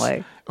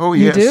family. Oh,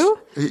 you yes. You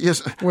do?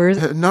 Yes.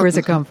 Where's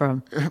it come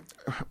from?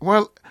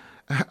 Well,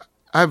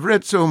 I've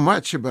read so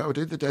much about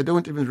it that I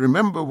don't even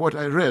remember what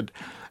I read.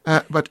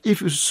 But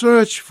if you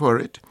search for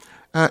it,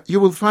 you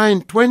will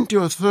find 20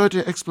 or 30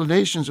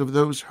 explanations of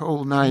those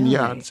whole 9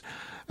 yards.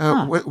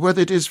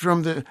 Whether it is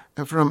from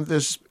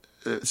this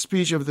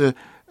speech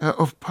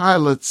of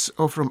pilots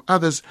or from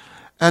others.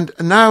 And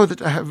now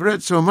that I have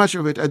read so much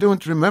of it, I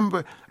don't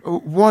remember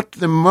what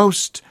the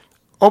most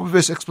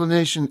obvious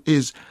explanation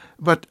is.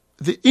 But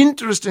the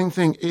interesting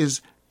thing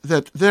is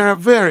that there are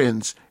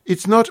variants.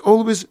 It's not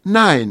always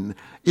 9.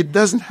 It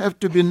doesn't have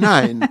to be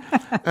 9.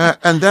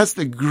 And that's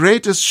the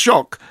greatest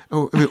shock.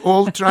 We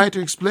all try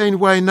to explain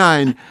why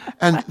 9.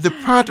 And the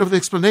part of the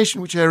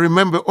explanation which I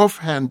remember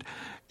offhand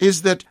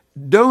is that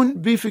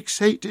don't be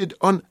fixated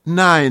on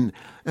 9,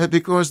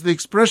 because the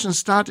expression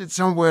started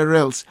somewhere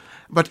else.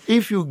 But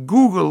if you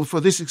Google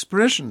for this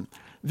expression,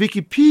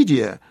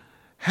 Wikipedia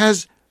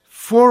has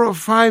 4 or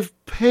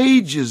 5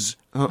 pages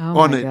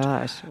on it. Oh, my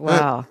gosh.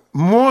 Wow.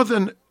 More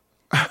than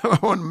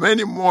on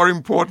many more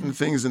important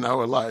things in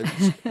our lives.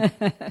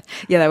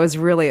 Yeah, that was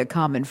really a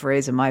common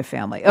phrase in my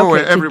family.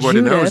 Okay,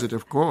 everybody knows it,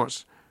 of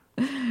course.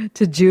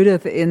 To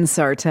Judith in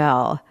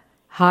Sartell.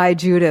 Hi,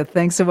 Judith.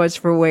 Thanks so much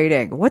for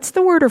waiting. What's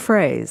the word or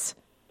phrase?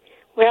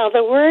 Well,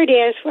 the word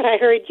is what I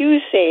heard you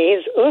say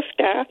is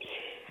ufta.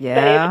 Yeah.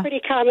 But it's pretty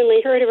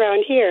commonly heard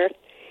around here.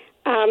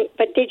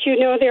 But did you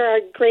know there are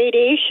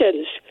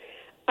gradations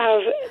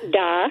of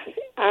da?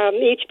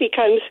 Each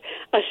becomes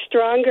a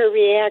stronger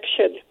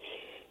reaction.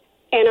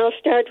 And I'll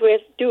start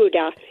with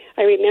duda.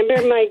 I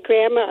remember my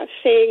grandma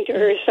saying to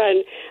her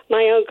son,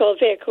 my Uncle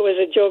Vic, who was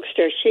a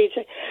jokester, she'd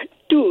say,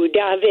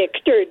 duda,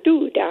 Victor,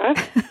 duda.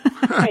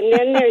 And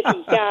then there's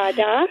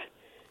yada,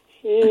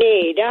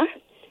 neda,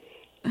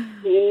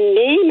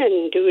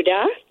 Naaman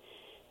duda,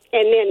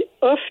 and then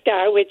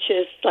ufta, which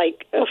is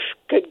like,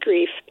 good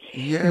grief.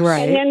 Yes.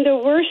 Right. And then the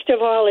worst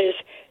of all is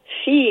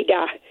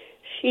sida.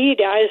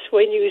 Sida is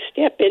when you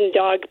step in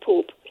dog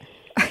poop.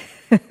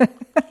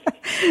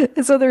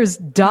 So there's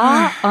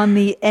da on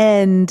the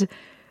end,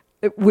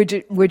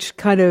 which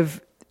kind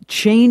of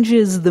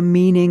changes the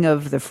meaning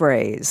of the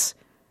phrase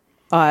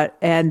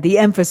and the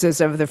emphasis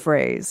of the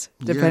phrase,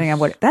 depending on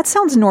what. That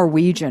sounds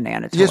Norwegian,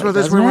 Anatoly. Yes, well,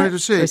 that's what I wanted to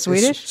say. Or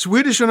Swedish?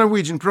 Swedish or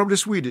Norwegian, probably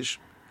Swedish.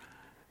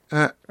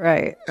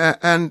 Right.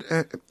 And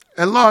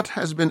a lot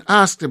has been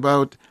asked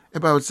about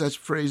such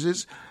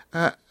phrases.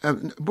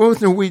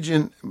 Both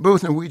Norwegian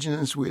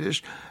and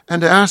Swedish,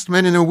 and I asked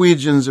many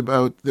Norwegians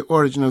about the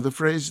origin of the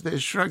phrase. They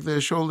shrugged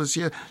their shoulders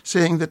here,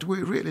 saying that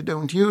we really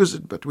don't use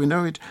it, but we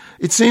know it.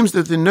 It seems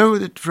that they know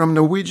it from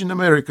Norwegian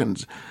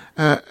Americans,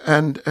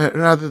 and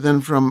rather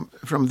than from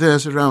their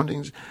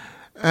surroundings.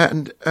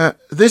 And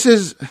this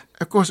is,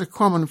 of course, a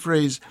common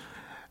phrase.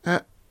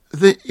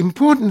 The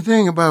important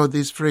thing about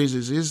these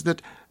phrases is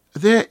that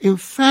they're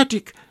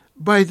emphatic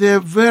by their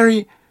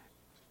very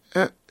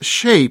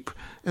shape.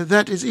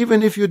 That is,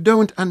 even if you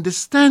don't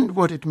understand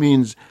what it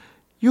means,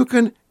 you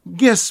can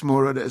guess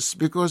more or less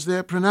because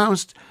they're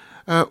pronounced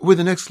with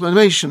an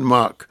exclamation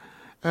mark.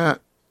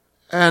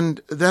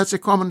 And that's a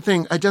common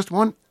thing. I just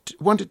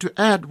wanted to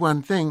add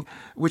one thing,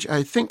 which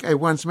I think I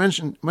once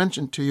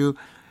mentioned to you.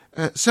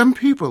 Some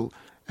people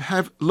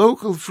have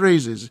local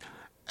phrases,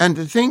 and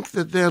they think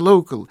that they're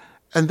local,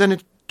 and then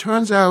it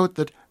turns out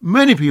that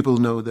many people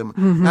know them.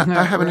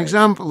 I have an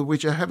example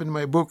which I have in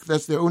my book.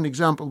 That's the only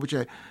example which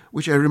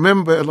I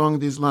remember along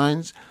these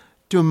lines.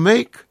 To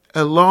make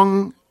a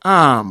long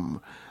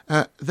arm.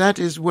 That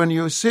is when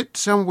you sit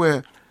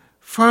somewhere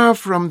far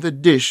from the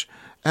dish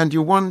and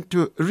you want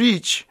to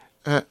reach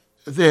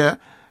there,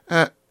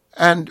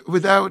 and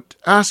without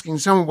asking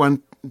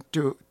someone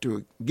to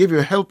give you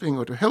a helping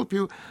or to help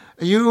you,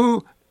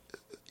 you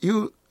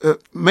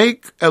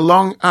make a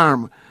long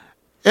arm.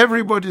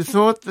 Everybody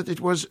thought that it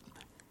was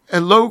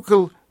a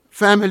local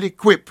family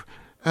quip,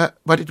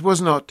 but it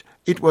was not.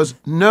 It was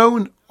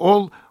known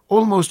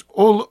almost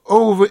all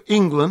over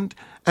England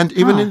and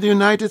even in the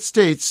United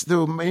States,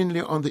 though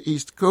mainly on the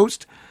East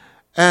Coast.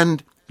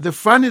 And the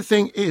funny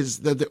thing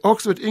is that the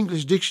Oxford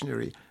English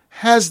Dictionary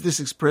has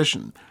this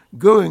expression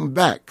going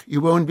back,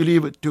 you won't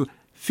believe it, to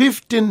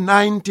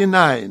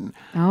 1599.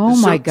 Oh,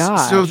 my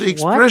gosh. So the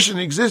expression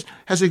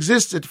has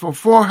existed for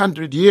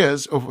 400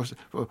 years, or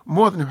for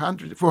more than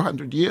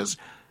 400 years,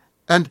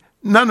 and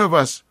none of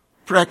us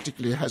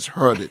practically has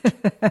heard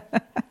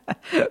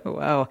it.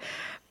 Wow.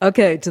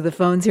 Okay, to the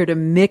phones here to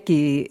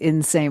Mickey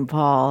in St.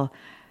 Paul.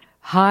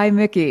 Hi,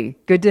 Mickey.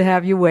 Good to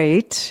have you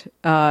wait.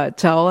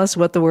 Tell us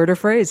what the word or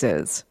phrase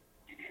is.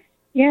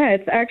 Yeah,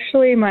 it's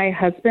actually my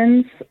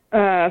husband's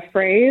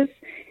phrase.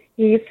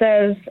 He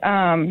says,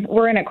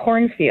 we're in a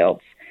cornfield.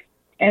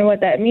 And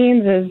what that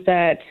means is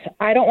that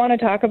I don't want to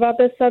talk about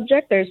this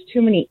subject. There's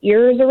too many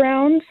ears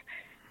around.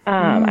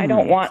 I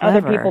don't want clever.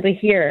 other people to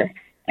hear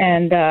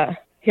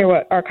hear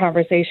what our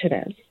conversation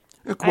is.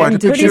 Quite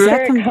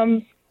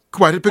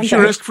a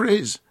picturesque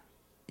phrase.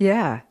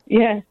 Yeah.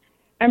 Yeah.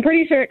 I'm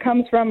pretty sure it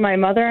comes from my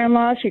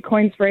mother-in-law. She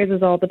coins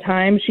phrases all the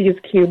time. She is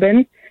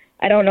Cuban.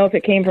 I don't know if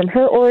it came from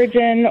her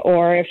origin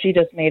or if she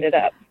just made it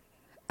up.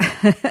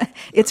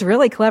 It's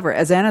really clever.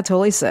 As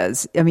Anatoly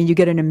says, I mean, you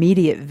get an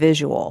immediate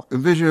visual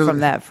from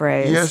that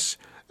phrase. Yes.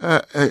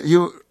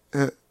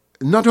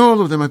 Not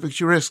all of them are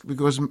picturesque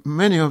because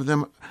many of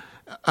them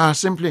are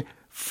simply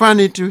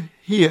funny to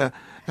hear.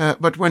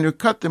 But when you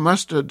cut the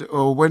mustard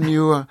or when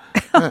you...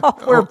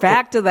 We're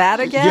back to that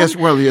again? Yes,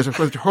 of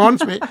course, it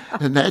haunts me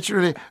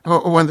naturally.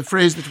 Or when the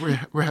phrase that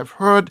we have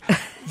heard,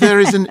 there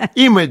is an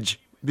image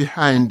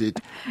behind it.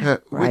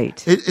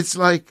 Right. It's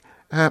like...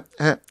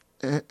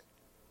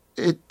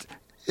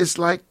 It's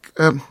like,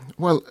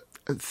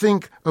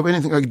 think of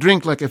anything like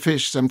drink like a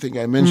fish, something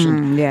I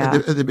mentioned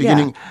at the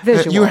beginning. Yeah.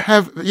 Visual. You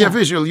have,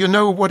 visual. You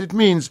know what it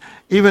means,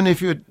 even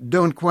if you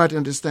don't quite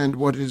understand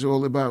what it is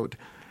all about.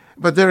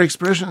 But there are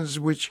expressions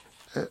which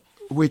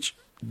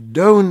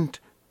don't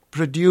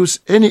produce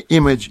any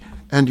image,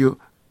 and you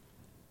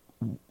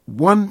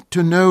want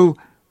to know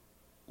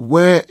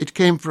where it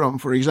came from.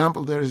 For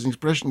example, there is an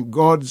expression,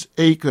 God's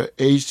acre,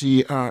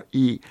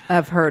 A-C-R-E.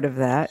 I've heard of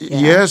that. Yeah.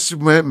 Yes,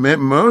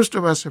 most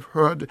of us have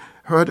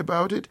heard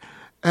about it,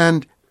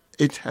 and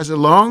it has a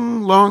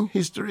long, long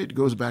history. It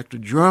goes back to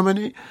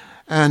Germany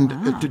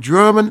and to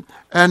German,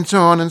 and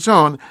so on and so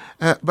on.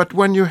 But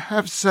when you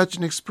have such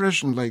an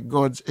expression like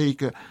God's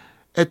acre,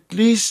 at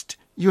least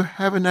you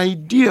have an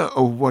idea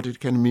of what it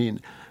can mean.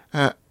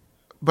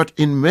 But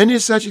in many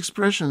such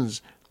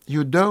expressions,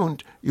 you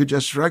don't. You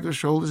just shrug your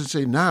shoulders and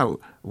say, now,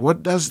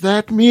 what does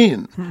that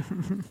mean?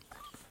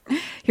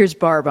 Here's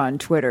Barb on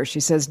Twitter.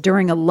 She says,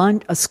 during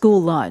a school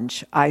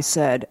lunch, I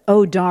said,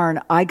 oh,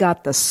 darn, I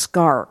got the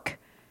skark,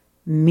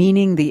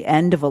 meaning the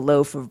end of a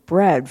loaf of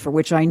bread, for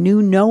which I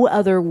knew no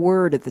other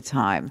word at the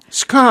time.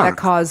 Skark. That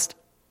caused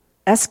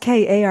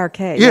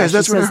S-K-A-R-K. Yes,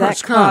 that's what I heard, that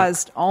skark.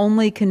 Caused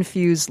only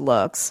confused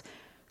looks.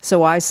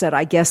 So I said,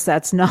 I guess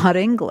that's not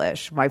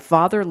English. My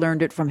father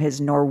learned it from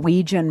his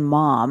Norwegian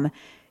mom.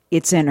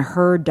 It's in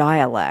her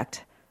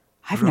dialect.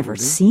 I've never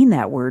seen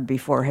that word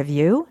before. Have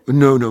you?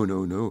 No.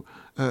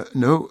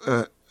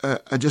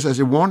 Just as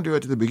I warned you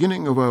at the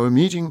beginning of our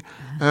meeting,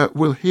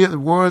 we'll hear the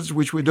words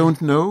which we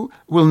don't know,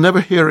 we'll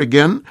never hear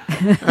again,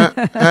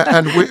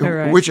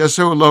 and which are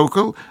so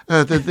local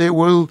that they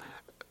will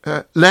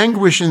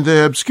languish in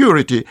their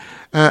obscurity.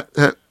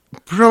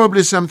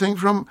 Probably something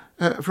from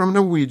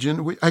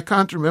Norwegian. I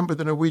can't remember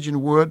the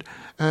Norwegian word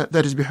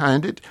that is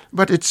behind it,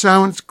 but it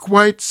sounds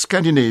quite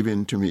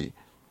Scandinavian to me.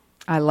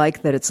 I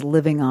like that it's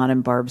living on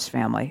in Barb's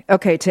family.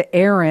 Okay, to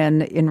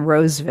Aaron in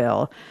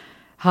Roseville.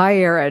 Hi,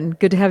 Aaron.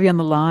 Good to have you on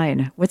the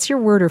line. What's your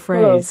word or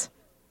phrase?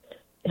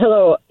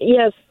 Hello.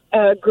 Yes,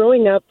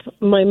 growing up,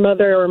 my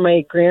mother or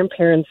my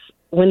grandparents,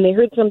 when they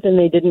heard something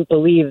they didn't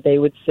believe, they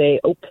would say,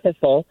 oh,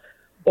 piffle,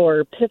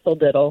 or piffle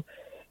diddle.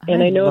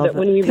 And I know that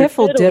when we were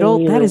piffle diddle,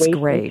 we that were is wasting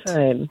great.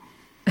 Time.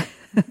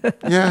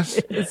 Yes,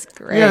 it's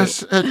great.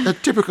 Yes, a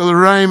typical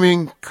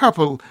rhyming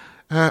couple.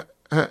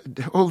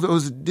 All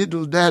those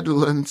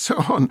diddle-daddle and so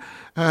on,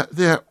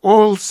 they're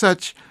all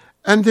such,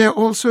 and they're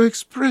also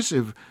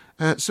expressive,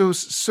 so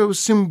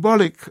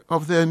symbolic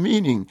of their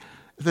meaning,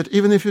 that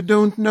even if you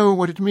don't know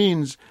what it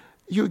means,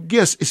 you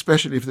guess,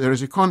 especially if there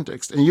is a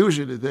context, and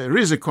usually there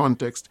is a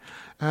context.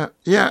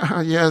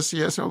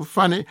 Yes, all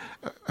funny.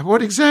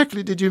 What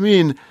exactly did you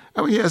mean?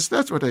 Oh, yes,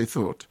 that's what I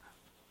thought.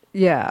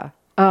 Yeah.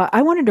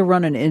 I wanted to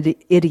run an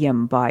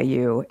idiom by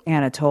you,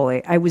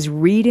 Anatoly. I was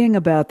reading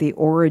about the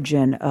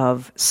origin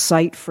of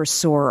sight for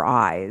sore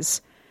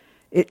eyes.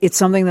 It's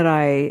something that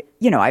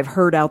I've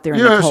heard out there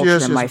in the culture,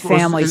 and my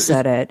family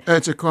said it.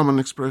 It's a common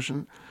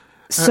expression.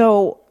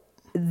 So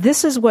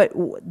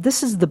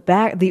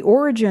the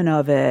origin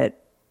of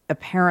it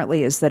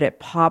apparently is that it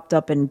popped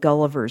up in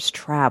Gulliver's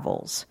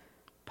Travels,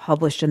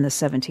 published in the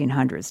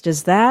 1700s.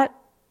 Does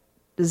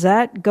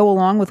that go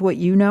along with what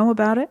you know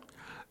about it?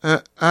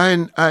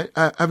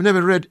 I've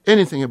never read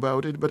anything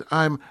about it, but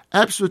I'm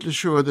absolutely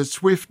sure that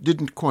Swift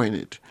didn't coin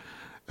it.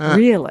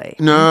 Really?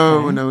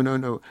 No, okay.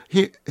 No.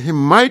 He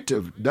might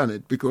have done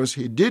it because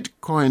he did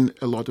coin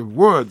a lot of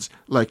words,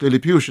 like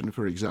Lilliputian,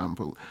 for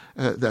example.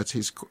 That's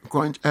his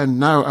coin. And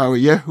now our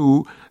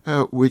Yahoo,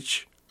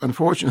 which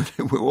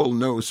unfortunately we all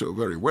know so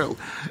very well,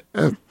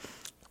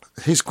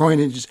 his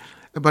coinage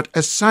but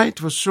a sight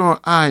for sore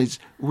eyes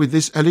with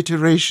this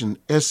alliteration,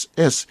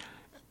 SS,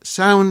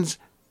 sounds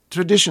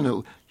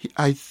traditional.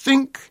 I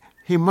think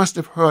he must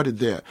have heard it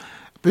there.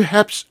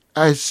 Perhaps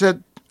I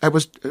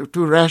was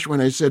too rash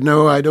when I said,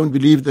 no, I don't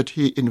believe that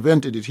he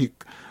invented it.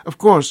 Of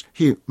course,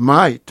 he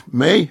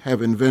may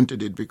have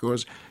invented it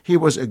because he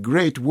was a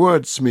great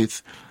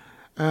wordsmith.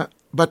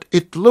 But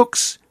it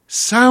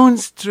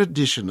sounds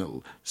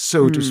traditional,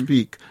 so to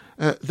speak.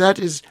 That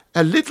is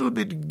a little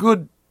bit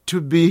good to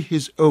be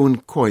his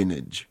own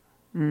coinage.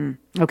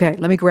 Okay,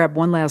 let me grab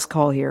one last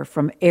call here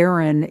from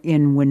Aaron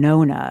in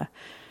Winona.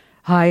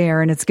 Hi,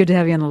 Aaron. It's good to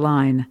have you on the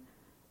line.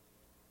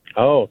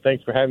 Oh,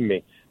 thanks for having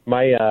me.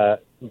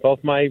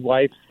 Both my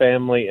wife's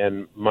family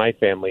and my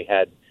family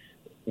had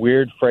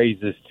weird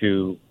phrases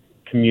to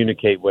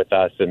communicate with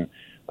us. And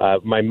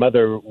my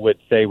mother would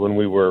say when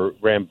we were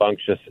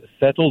rambunctious,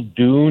 settle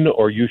doon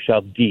or you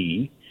shall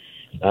die,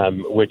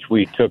 which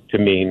we took to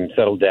mean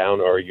settle down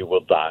or you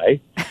will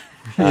die.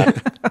 Yes.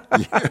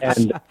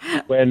 And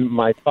when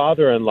my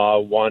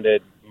father-in-law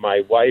wanted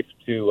my wife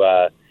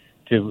to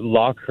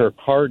lock her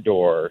car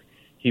door,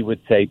 he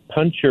would say,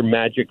 punch your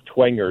magic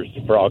twangers,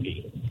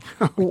 Froggy.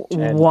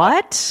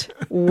 What?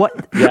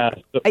 What? Yeah.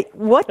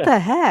 What the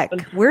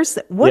heck?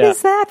 What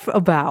is that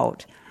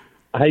about?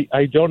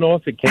 I don't know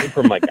if it came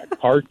from like a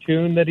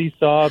cartoon that he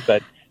saw,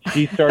 but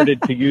she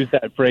started to use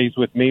that phrase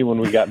with me when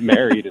we got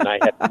married, and I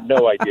had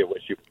no idea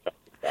what she was talking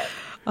about.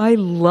 I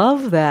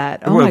love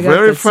that. Oh well, my God,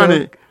 very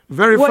funny.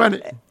 Very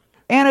funny.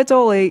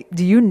 Anatoly,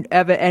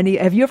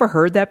 have you ever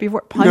heard that before?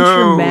 Punch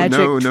your magic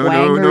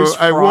twangers,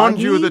 I warned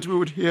Froggy? you that we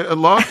would hear a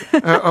lot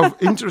of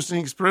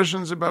interesting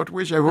expressions about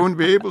which I won't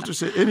be able to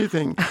say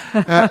anything.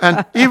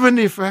 And even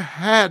if I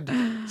had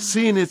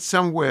seen it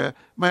somewhere,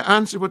 my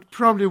answer would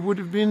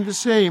have been the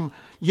same.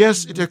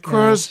 Yes, it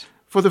occurs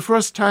for the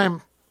first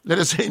time, let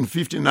us say in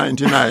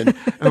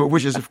 1599,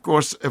 which is, of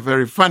course, a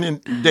very funny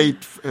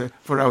date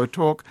for our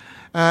talk.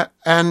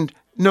 And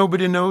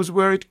nobody knows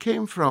where it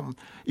came from.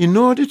 In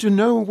order to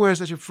know where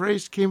such a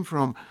phrase came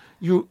from,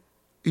 you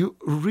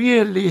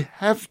really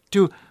have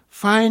to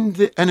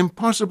find an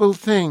impossible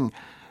thing.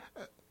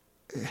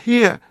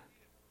 Here,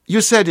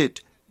 you said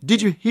it.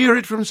 Did you hear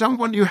it from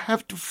someone? You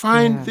have to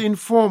find the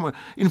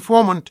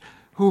informant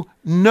who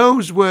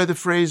knows where the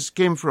phrase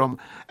came from.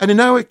 And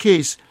in our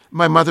case,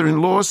 my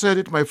mother-in-law said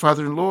it, my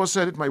father-in-law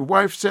said it, my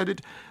wife said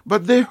it,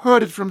 but they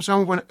heard it from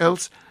someone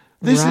else.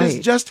 This is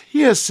just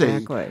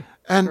hearsay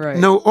and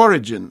no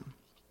origin.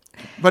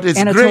 But it's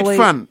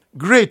Anatoly,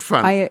 great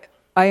fun. I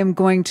am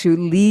going to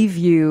leave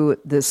you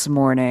this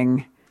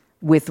morning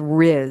with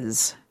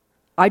Riz.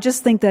 I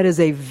just think that is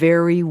a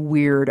very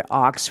weird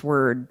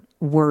Oxford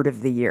word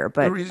of the year.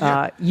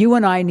 But you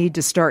and I need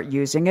to start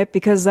using it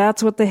because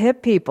that's what the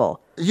hip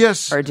people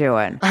are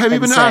doing. I have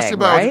even asked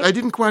about it. Right? I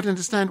didn't quite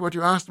understand what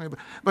you asked me about.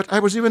 But I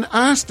was even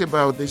asked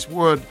about this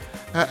word,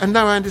 and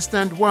now I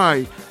understand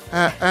why.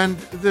 And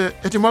the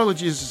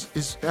etymology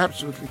is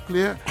absolutely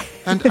clear.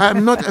 And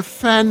I'm not a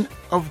fan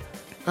of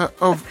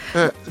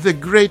the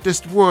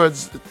greatest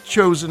words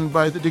chosen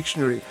by the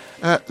dictionary.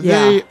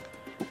 They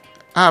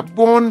are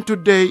born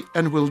today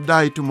and will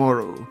die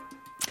tomorrow.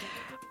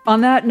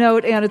 On that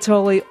note,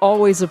 Anatoly,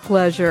 always a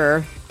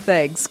pleasure.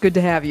 Thanks. Good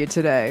to have you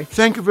today.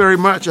 Thank you very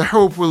much. I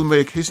hope we'll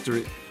make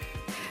history.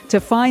 To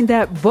find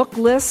that book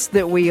list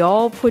that we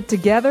all put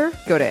together,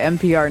 go to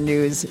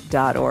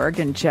nprnews.org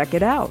and check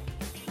it out.